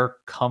of their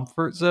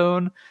comfort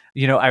zone.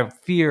 I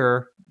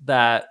fear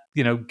that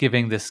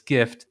giving this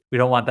gift, we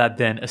don't want that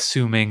then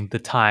assuming the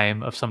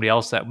time of somebody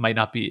else that might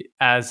not be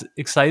as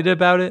excited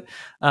about it.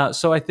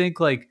 So I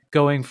think like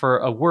going for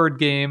a word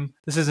game,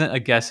 this isn't a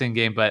guessing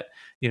game, but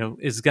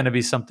is going to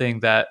be something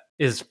that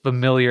is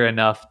familiar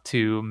enough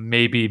to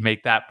maybe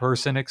make that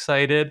person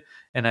excited.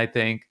 And I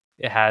think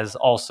it has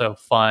also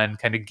fun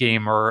kind of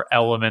gamer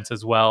elements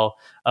as well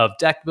of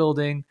deck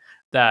building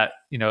that,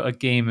 a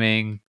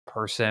gaming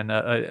person,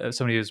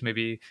 somebody who's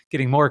maybe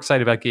getting more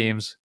excited about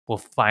games will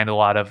find a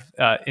lot of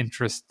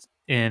interest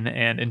in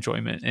and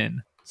enjoyment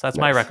in. So that's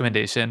my nice.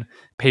 recommendation,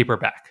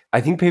 Paperback.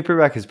 I think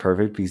Paperback is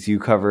perfect because you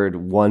covered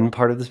one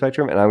part of the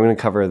spectrum, and I'm going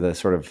to cover the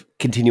sort of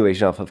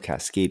continuation off of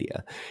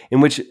Cascadia,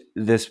 in which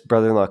this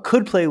brother-in-law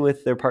could play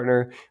with their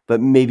partner,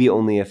 but maybe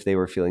only if they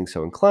were feeling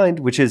so inclined,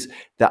 which is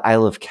the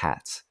Isle of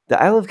Cats.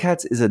 The Isle of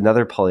Cats is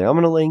another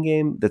polyomino laying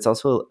game that's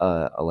also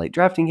a light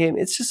drafting game.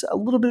 It's just a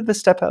little bit of a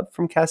step up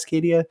from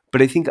Cascadia,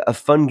 but I think a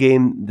fun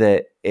game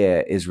that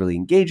is really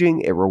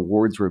engaging. It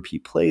rewards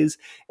repeat plays,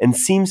 and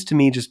seems to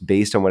me, just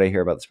based on what I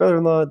hear about this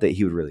brother-in-law, that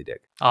he would really dig.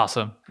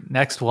 Awesome.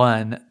 Next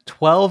one,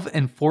 12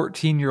 and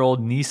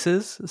 14-year-old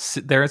nieces,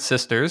 their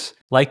sisters,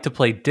 like to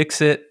play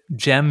Dixit,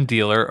 Gem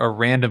Dealer, a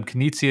random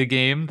Knizia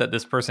game that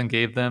this person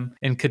gave them,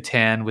 and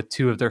Catan with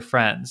two of their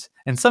friends,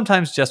 and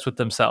sometimes just with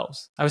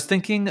themselves. I was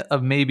thinking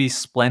of maybe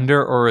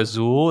Splendor or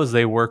Azul as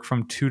they work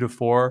from 2 to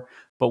 4,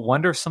 but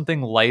wonder if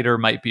something lighter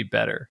might be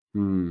better.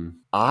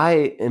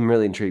 I am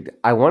really intrigued.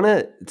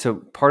 So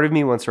part of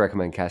me wants to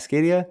recommend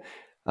Cascadia.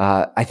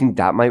 I think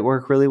that might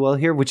work really well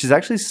here, which is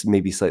actually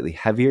maybe slightly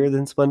heavier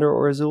than Splendor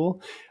or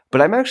Azul.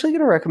 But I'm actually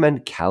going to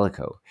recommend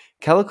Calico.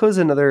 Calico is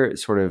another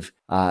sort of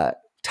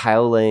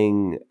tile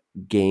laying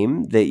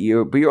game but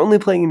you're only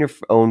playing in your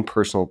own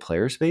personal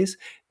player space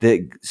that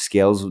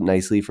scales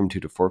nicely from 2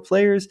 to 4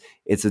 players.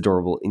 It's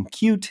adorable and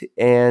cute,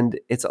 and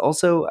it's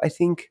also, I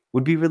think,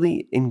 would be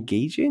really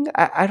engaging.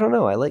 I don't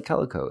know. I like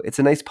Calico. It's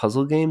a nice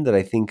puzzle game that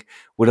I think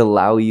would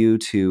allow you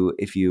to,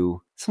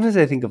 sometimes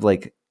I think of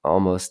like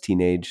almost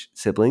teenage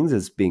siblings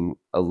as being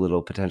a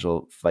little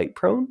potential fight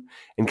prone,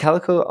 and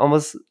Calico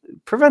almost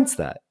prevents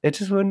that.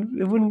 It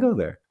wouldn't go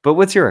there. But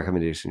what's your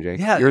recommendation, Jake?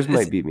 Yeah, Yours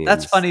might beat me.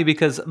 that's funny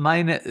because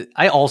mine,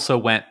 I also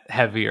went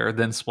heavier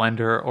than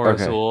Splendor or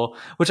Okay. Azul,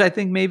 which I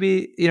think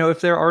maybe,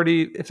 if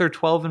they're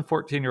 12 and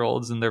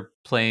 14-year-olds and they're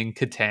playing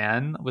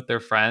Catan with their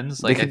friends,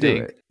 They like I could do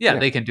think, it. yeah, Yeah.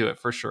 they can do it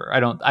for sure.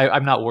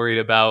 I'm not worried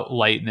about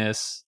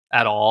lightness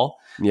at all.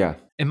 Yeah.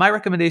 And my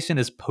recommendation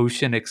is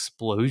Potion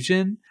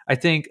Explosion. I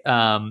think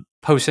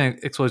Potion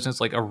Explosion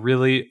is like a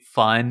really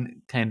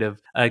fun kind of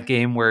a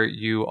game where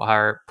you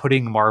are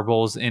putting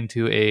marbles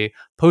into a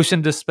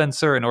potion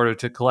dispenser in order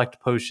to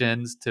collect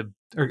potions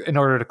or in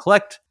order to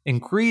collect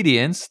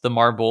ingredients, the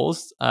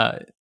marbles,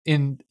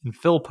 and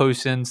fill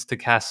potions to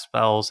cast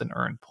spells and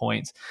earn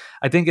points.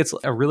 I think it's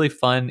a really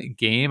fun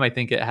game. I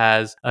think it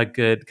has a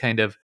good kind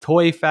of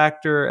toy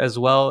factor as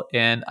well,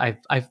 and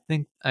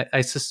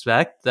I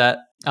suspect that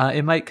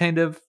it might kind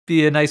of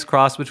be a nice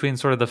cross between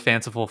sort of the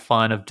fanciful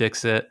fun of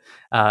Dixit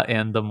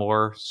and the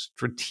more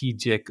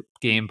strategic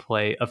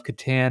gameplay of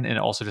Catan, and it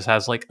also just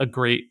has like a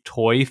great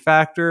toy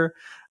factor,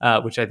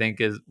 which I think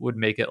would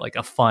make it like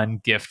a fun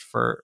gift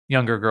for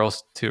younger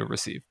girls to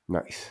receive.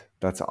 Nice.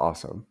 That's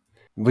awesome.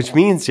 Which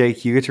means,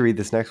 Jake, you get to read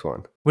this next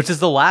one. Which is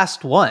the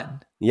last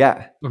one.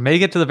 Yeah. We're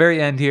making it to the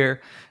very end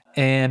here.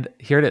 And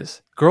here it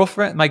is.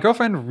 My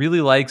girlfriend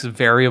really likes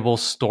variable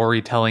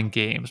storytelling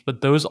games, but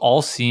those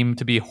all seem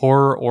to be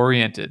horror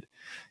oriented.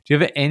 Do you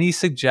have any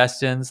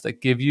suggestions that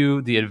give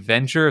you the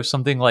adventure of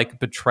something like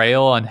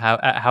Betrayal on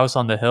at House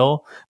on the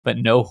Hill, but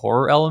no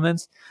horror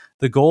elements?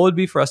 The goal would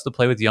be for us to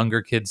play with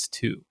younger kids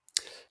too.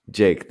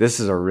 Jake, this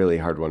is a really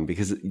hard one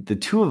because the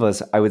two of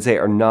us, I would say,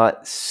 are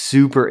not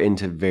super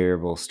into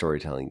variable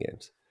storytelling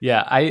games.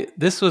 Yeah,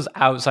 this was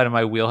outside of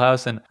my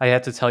wheelhouse, and I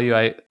had to tell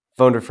you,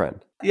 Phoned a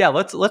friend. yeah,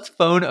 let's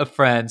phone a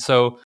friend.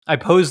 So I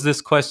posed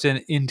this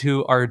question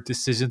into our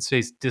Decision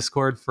Space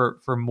Discord for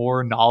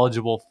more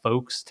knowledgeable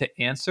folks to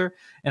answer,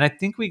 and I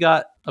think we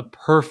got a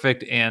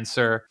perfect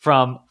answer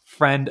from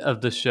friend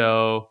of the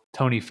show,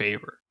 Tony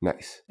Faber.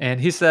 Nice.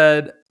 And he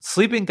said,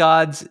 Sleeping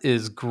Gods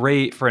is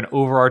great for an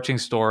overarching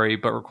story,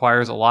 but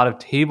requires a lot of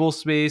table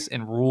space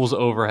and rules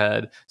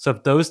overhead. So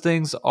if those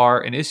things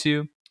are an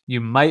issue,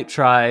 you might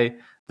try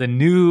the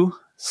new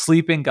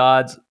Sleeping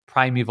Gods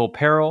Primeval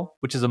Peril,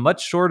 which is a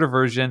much shorter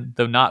version,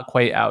 though not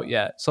quite out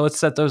yet. So let's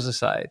set those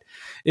aside.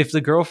 If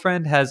the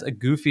girlfriend has a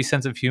goofy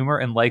sense of humor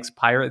and likes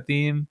pirate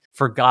theme,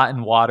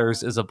 Forgotten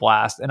Waters is a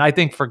blast. And I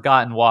think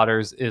Forgotten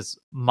Waters is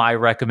my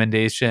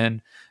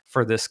recommendation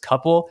for this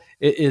couple.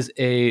 It is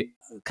a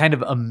kind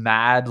of a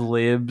Mad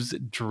Libs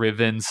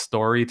driven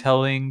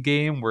storytelling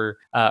game where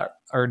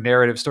or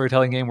narrative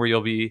storytelling game where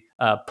you'll be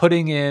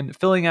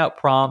filling out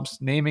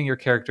prompts, naming your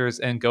characters,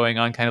 and going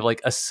on kind of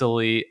like a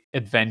silly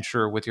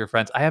adventure with your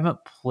friends. I haven't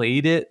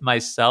played it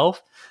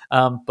myself,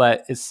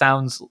 but it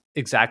sounds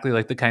exactly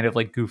like the kind of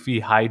like goofy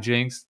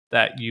hijinks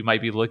that you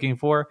might be looking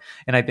for,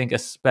 and I think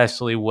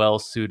especially well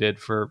suited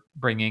for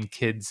bringing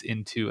kids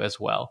into as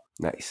well.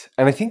 Nice.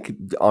 And I think,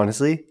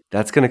 honestly,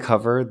 that's going to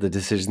cover the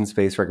decision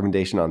space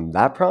recommendation on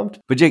that prompt.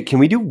 But Jake, can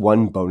we do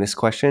one bonus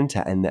question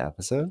to end the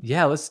episode?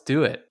 Yeah, let's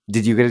do it.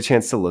 Did you get a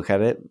chance to look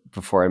at it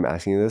before I'm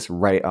asking you this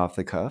right off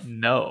the cuff?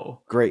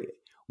 No. Great.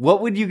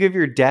 What would you give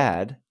your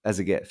dad as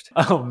a gift?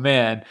 Oh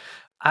man.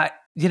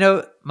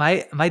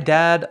 My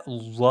dad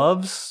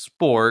loves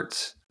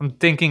sports. I'm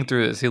thinking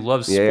through this. He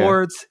loves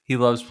sports. He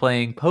loves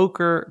playing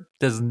poker.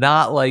 Does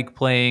not like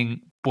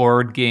playing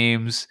board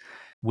games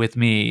with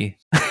me.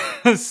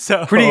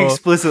 So pretty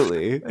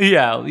explicitly.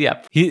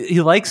 Yeah.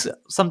 He likes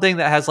something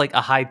that has like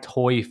a high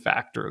toy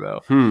factor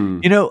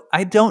though.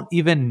 I don't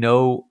even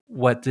know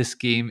what this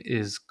game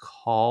is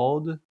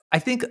called. I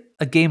think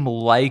a game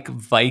like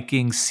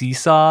Viking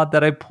Seesaw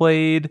that I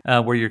played,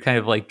 where you're kind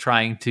of like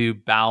trying to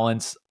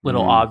balance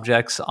little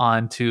objects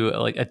onto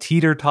like a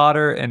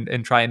teeter-totter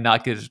and try and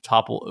not get it to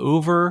topple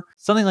over.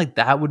 Something like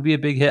that would be a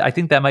big hit. I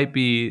think that might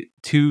be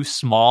too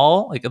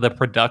small. Like the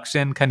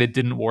production kind of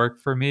didn't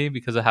work for me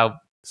because of how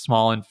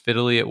small and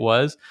fiddly it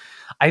was.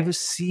 I've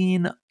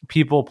seen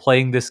people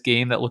playing this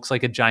game that looks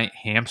like a giant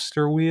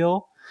hamster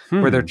wheel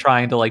where they're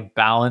trying to like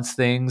balance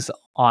things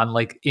on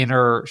like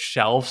inner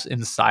shelves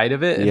inside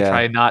of it and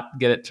try not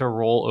get it to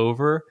roll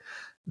over.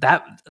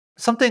 That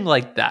something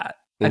like that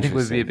I think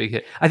would be a big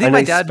hit. I think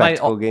my dad might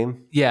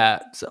game. Yeah.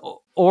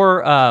 So,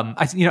 or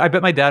I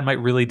bet my dad might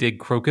really dig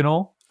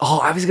Crokinole. Oh,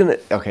 I was gonna.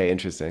 Okay,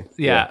 interesting.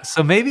 Yeah.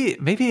 So maybe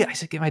I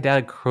should get my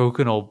dad a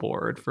Crokinole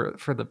board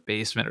for the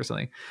basement or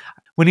something.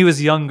 When he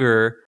was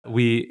younger,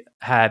 we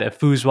had a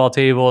foosball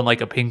table and like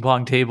a ping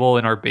pong table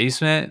in our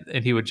basement,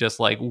 and he would just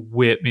like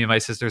whip me and my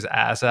sister's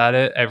ass at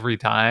it every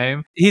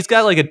time. He's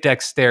got like a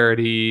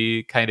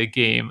dexterity kind of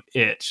game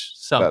itch.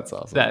 So that's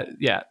awesome.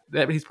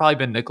 That he's probably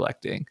been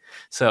neglecting.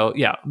 So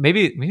yeah,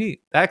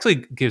 maybe that actually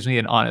gives me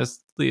an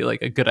honestly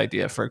like a good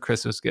idea for a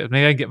Christmas gift.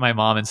 Maybe I can get my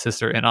mom and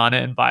sister in on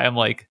it and buy them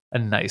like a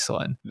nice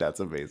one. That's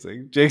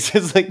amazing. Jake's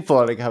just like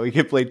plotting how we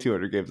can play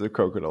 200 games of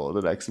Crokinole in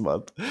the next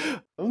month.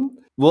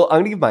 Well, I'm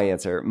gonna give my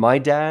answer. My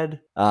dad's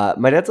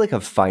like a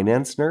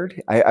finance nerd.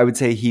 I would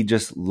say he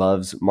just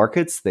loves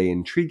markets. They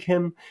intrigue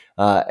him,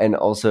 and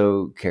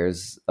also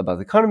cares about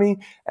the economy.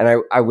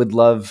 And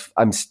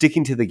I'm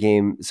sticking to the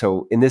game.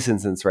 So in this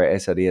instance, right, I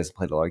said he hasn't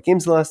played a lot of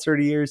games in the last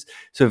 30 years.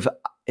 So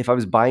if I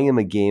was buying him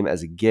a game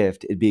as a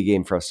gift, it'd be a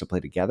game for us to play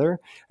together.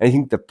 And I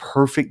think the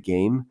perfect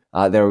game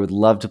that I would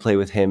love to play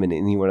with him and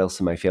anyone else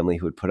in my family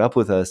who would put up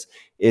with us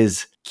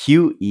is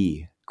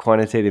QE.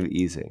 Quantitative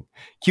easing.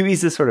 QE is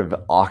this sort of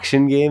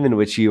auction game in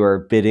which you are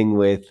bidding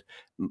with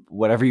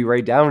whatever you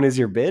write down is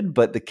your bid,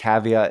 but the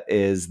caveat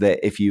is that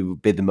if you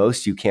bid the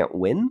most, you can't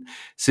win.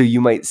 So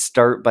you might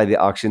start by the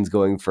auctions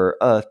going for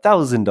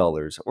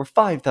 $1,000 or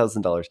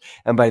 $5,000,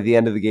 and by the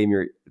end of the game,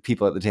 your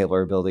people at the table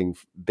are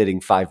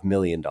bidding $5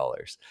 million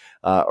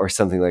or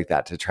something like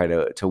that to try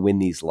to win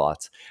these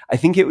lots. I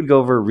think it would go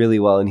over really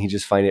well, and he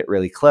just find it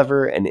really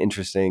clever and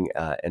interesting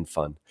and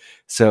fun.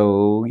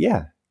 So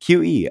yeah.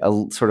 QE,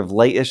 a sort of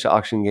lightish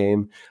auction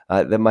game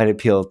that might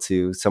appeal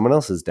to someone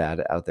else's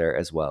dad out there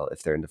as well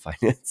if they're into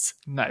finance.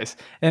 Nice.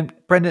 And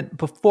Brendan,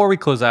 before we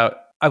close out,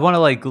 I want to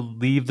like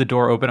leave the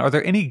door open. Are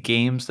there any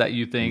games that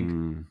you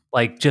think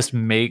like just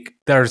make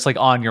that are just like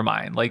on your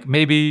mind? Like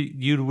maybe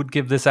you would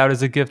give this out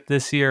as a gift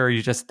this year, or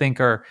you just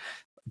think are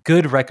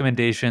good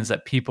recommendations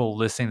that people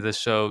listening to this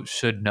show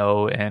should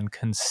know and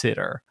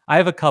consider? I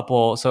have a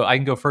couple, so I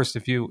can go first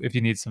if you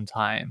need some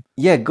time.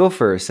 Yeah, go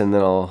first, and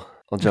then I'll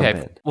jump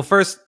in. Well,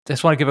 first, I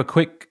just want to give a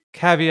quick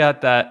caveat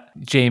that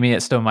Jamie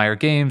at Stonemaier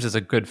Games is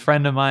a good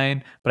friend of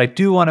mine, but I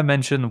do want to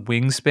mention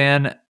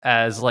Wingspan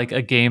as like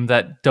a game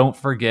that, don't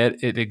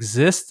forget, it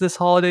exists this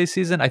holiday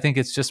season. I think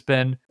it's just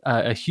been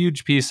a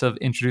huge piece of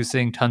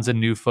introducing tons of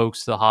new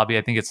folks to the hobby.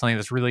 I think it's something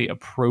that's really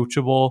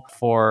approachable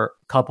for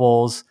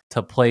couples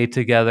to play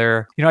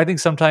together. I think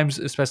sometimes,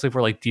 especially if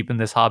we're like deep in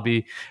this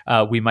hobby,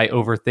 we might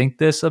overthink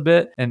this a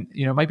bit, and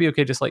it might be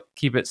okay just like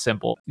keep it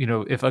simple.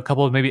 If a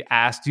couple maybe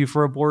asked you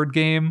for a board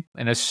game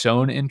and has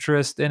shown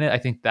interest in it, I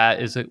think that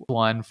is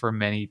one for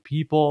many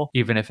people,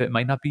 even if it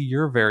might not be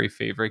your very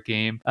favorite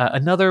game.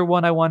 Another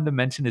one I wanted to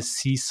mention is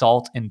Sea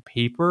Salt and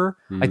Paper.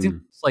 I think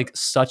like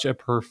such a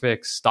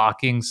perfect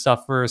stocking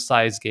stuffer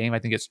size game. I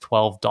think it's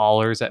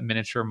 $12 at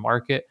Miniature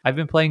Market. I've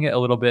been playing it a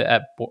little bit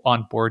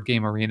on Board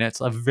Game Arena.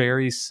 It's a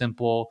very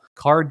simple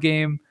card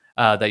game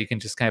that you can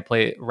just kind of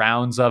play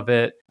rounds of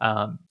it.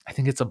 I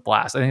think it's a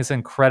blast. I think it's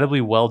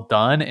incredibly well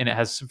done, and it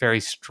has very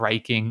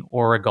striking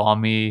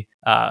origami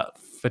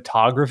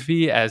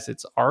photography as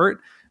its art.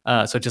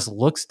 So it just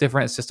looks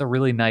different. It's just a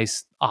really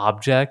nice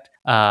object.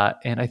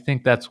 And I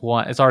think that's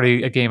one. It's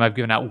already a game I've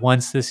given out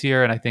once this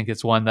year, and I think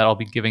it's one that I'll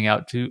be giving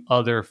out to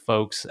other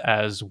folks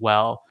as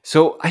well.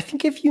 So I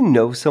think if you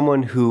know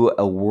someone who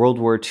a World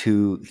War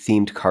II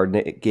themed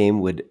card game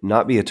would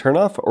not be a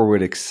turnoff or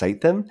would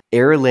excite them,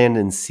 Air, Land,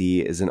 and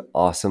Sea is an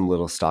awesome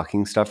little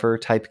stocking stuffer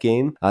type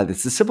game.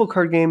 It's a simple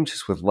card game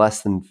just with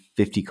less than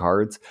 50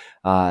 cards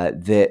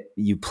that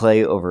you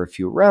play over a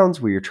few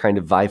rounds where you're trying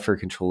to vie for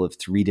control of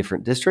 3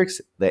 different districts: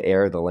 the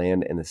air, the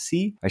land, and the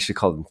sea. I should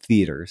call them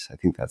theaters. I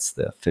think that's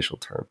the official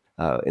term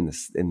in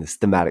this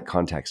thematic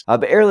context.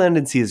 But Air, Land,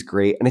 and Sea is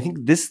great. And I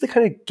think this is the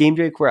kind of game,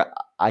 Jake, where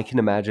I can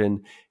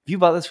imagine if you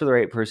bought this for the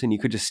right person, you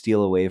could just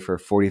steal away for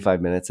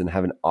 45 minutes and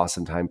have an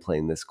awesome time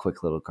playing this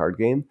quick little card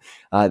game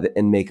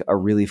and make a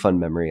really fun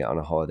memory on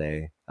a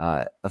holiday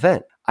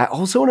event. I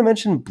also want to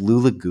mention Blue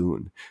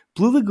Lagoon.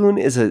 Blue Lagoon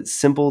is a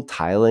simple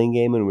tile-laying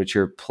game in which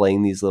you're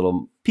playing these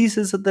little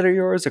pieces that are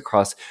yours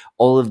across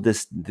all of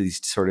these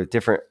sort of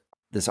different,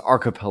 this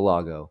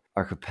archipelago.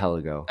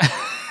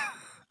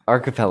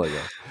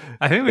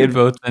 I think we've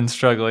both been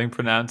struggling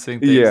pronouncing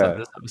things on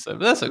this episode,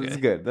 but that's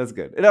okay. That's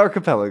good. An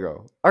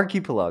archipelago.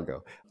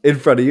 In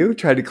front of you,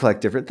 trying to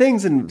collect different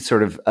things and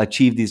sort of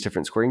achieve these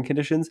different scoring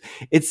conditions.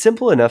 It's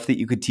simple enough that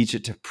you could teach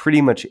it to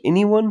pretty much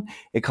anyone.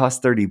 It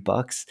costs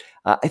 $30.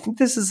 I think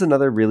this is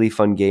another really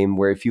fun game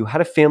where if you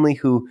had a family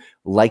who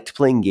liked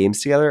playing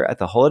games together at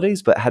the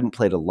holidays but hadn't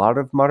played a lot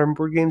of modern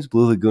board games,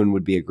 Blue Lagoon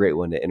would be a great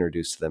one to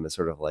introduce to them as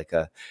sort of like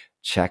a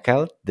check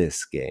out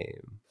this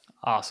game.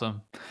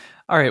 Awesome.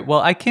 All right.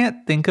 Well, I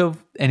can't think of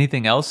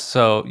anything else.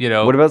 So,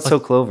 what about So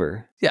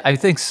Clover? Yeah, I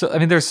think so. I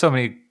mean, there's so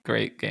many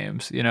great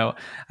games.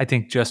 I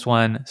think Just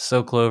One,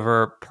 So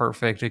Clover,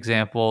 perfect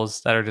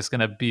examples that are just going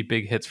to be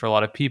big hits for a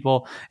lot of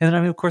people. And then, I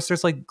mean, of course,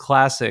 there's like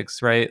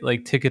classics, right?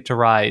 Like Ticket to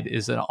Ride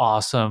is an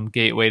awesome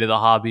gateway to the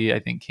hobby. I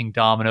think King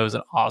Domino is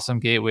an awesome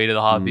gateway to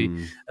the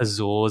hobby.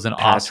 Azul is an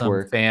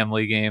awesome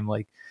family game.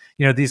 Like,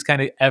 these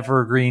kind of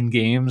evergreen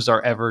games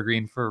are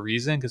evergreen for a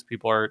reason because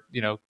people are,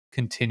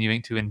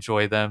 continuing to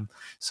enjoy them.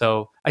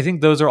 So I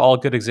think those are all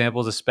good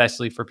examples,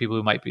 especially for people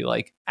who might be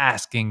like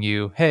asking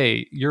you,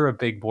 hey, you're a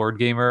big board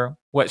gamer.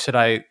 What should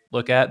I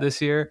look at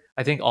this year?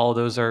 I think all of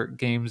those are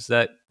games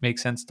that make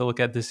sense to look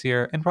at this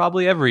year and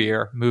probably every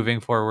year moving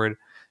forward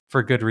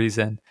for good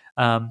reason.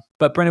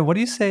 But Brendan, what do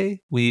you say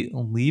we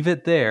leave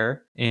it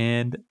there?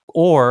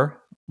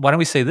 Or why don't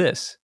we say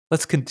this?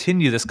 Let's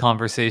continue this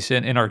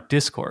conversation in our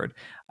Discord.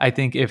 I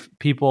think if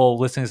people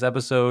listening to this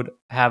episode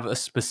have a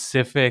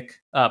specific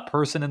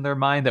person in their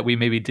mind that we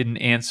maybe didn't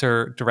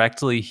answer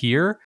directly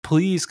here,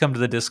 please come to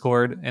the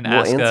Discord and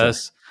ask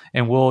us,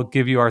 and we'll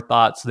give you our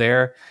thoughts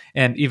there.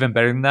 And even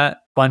better than that,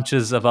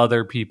 bunches of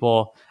other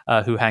people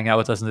who hang out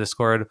with us in the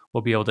Discord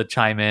will be able to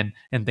chime in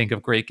and think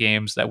of great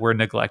games that we're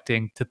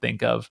neglecting to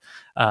think of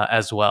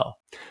as well.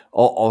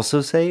 I'll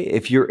also say,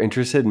 if you're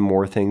interested in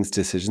more things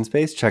Decision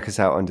Space, check us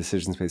out on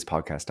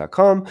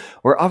decisionspacepodcast.com,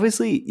 where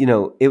obviously,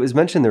 it was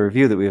mentioned in the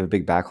review that we have a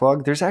big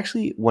backlog. There's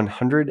actually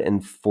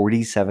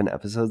 147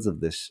 episodes of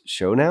this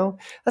show now.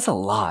 That's a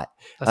lot.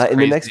 In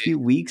the next few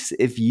weeks,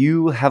 if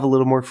you have a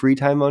little more free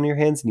time on your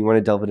hands and you want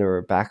to delve into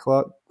our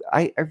backlog,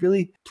 I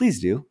really,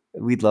 please do.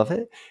 We'd love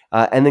it.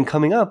 And then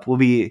coming up will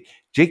be,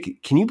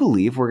 Jake, can you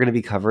believe we're going to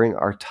be covering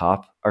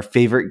our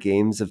favorite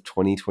games of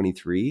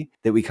 2023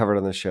 that we covered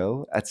on the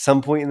show at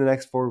some point in the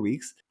next 4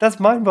 weeks? That's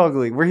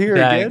mind-boggling. We're here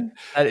again.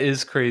 That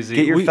is crazy.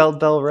 Get your felt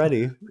bell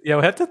ready. Yeah,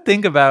 we have to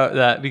think about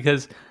that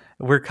because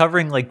we're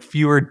covering like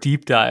fewer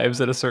deep dives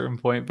at a certain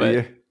point, but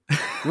yeah.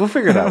 We'll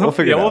figure it out. We'll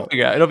figure it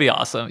out. It'll be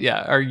awesome.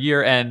 Yeah, our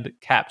year-end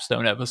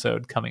capstone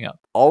episode coming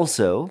up.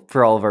 Also,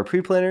 for all of our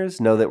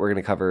pre-planners, know that we're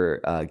going to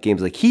cover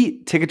games like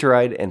Heat, Ticket to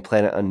Ride, and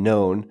Planet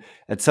Unknown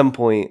at some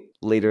point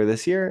later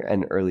this year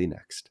and early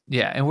next.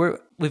 Yeah, and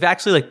we've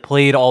actually like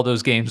played all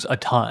those games a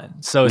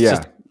ton, so it's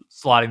just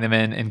slotting them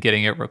in and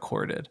getting it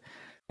recorded.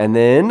 And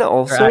then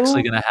also, they're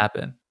actually going to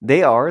happen.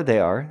 They are.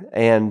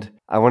 And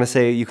I want to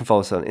say you can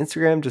follow us on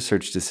Instagram. Just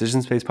search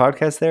Decision Space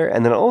Podcast there.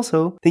 And then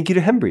also, thank you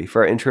to Hembry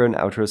for our intro and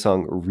outro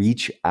song,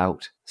 Reach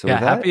Out. So with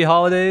that, happy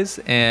holidays,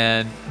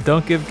 and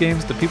don't give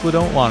games to people who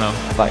don't want them.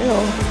 Bye,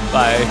 y'all.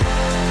 Bye.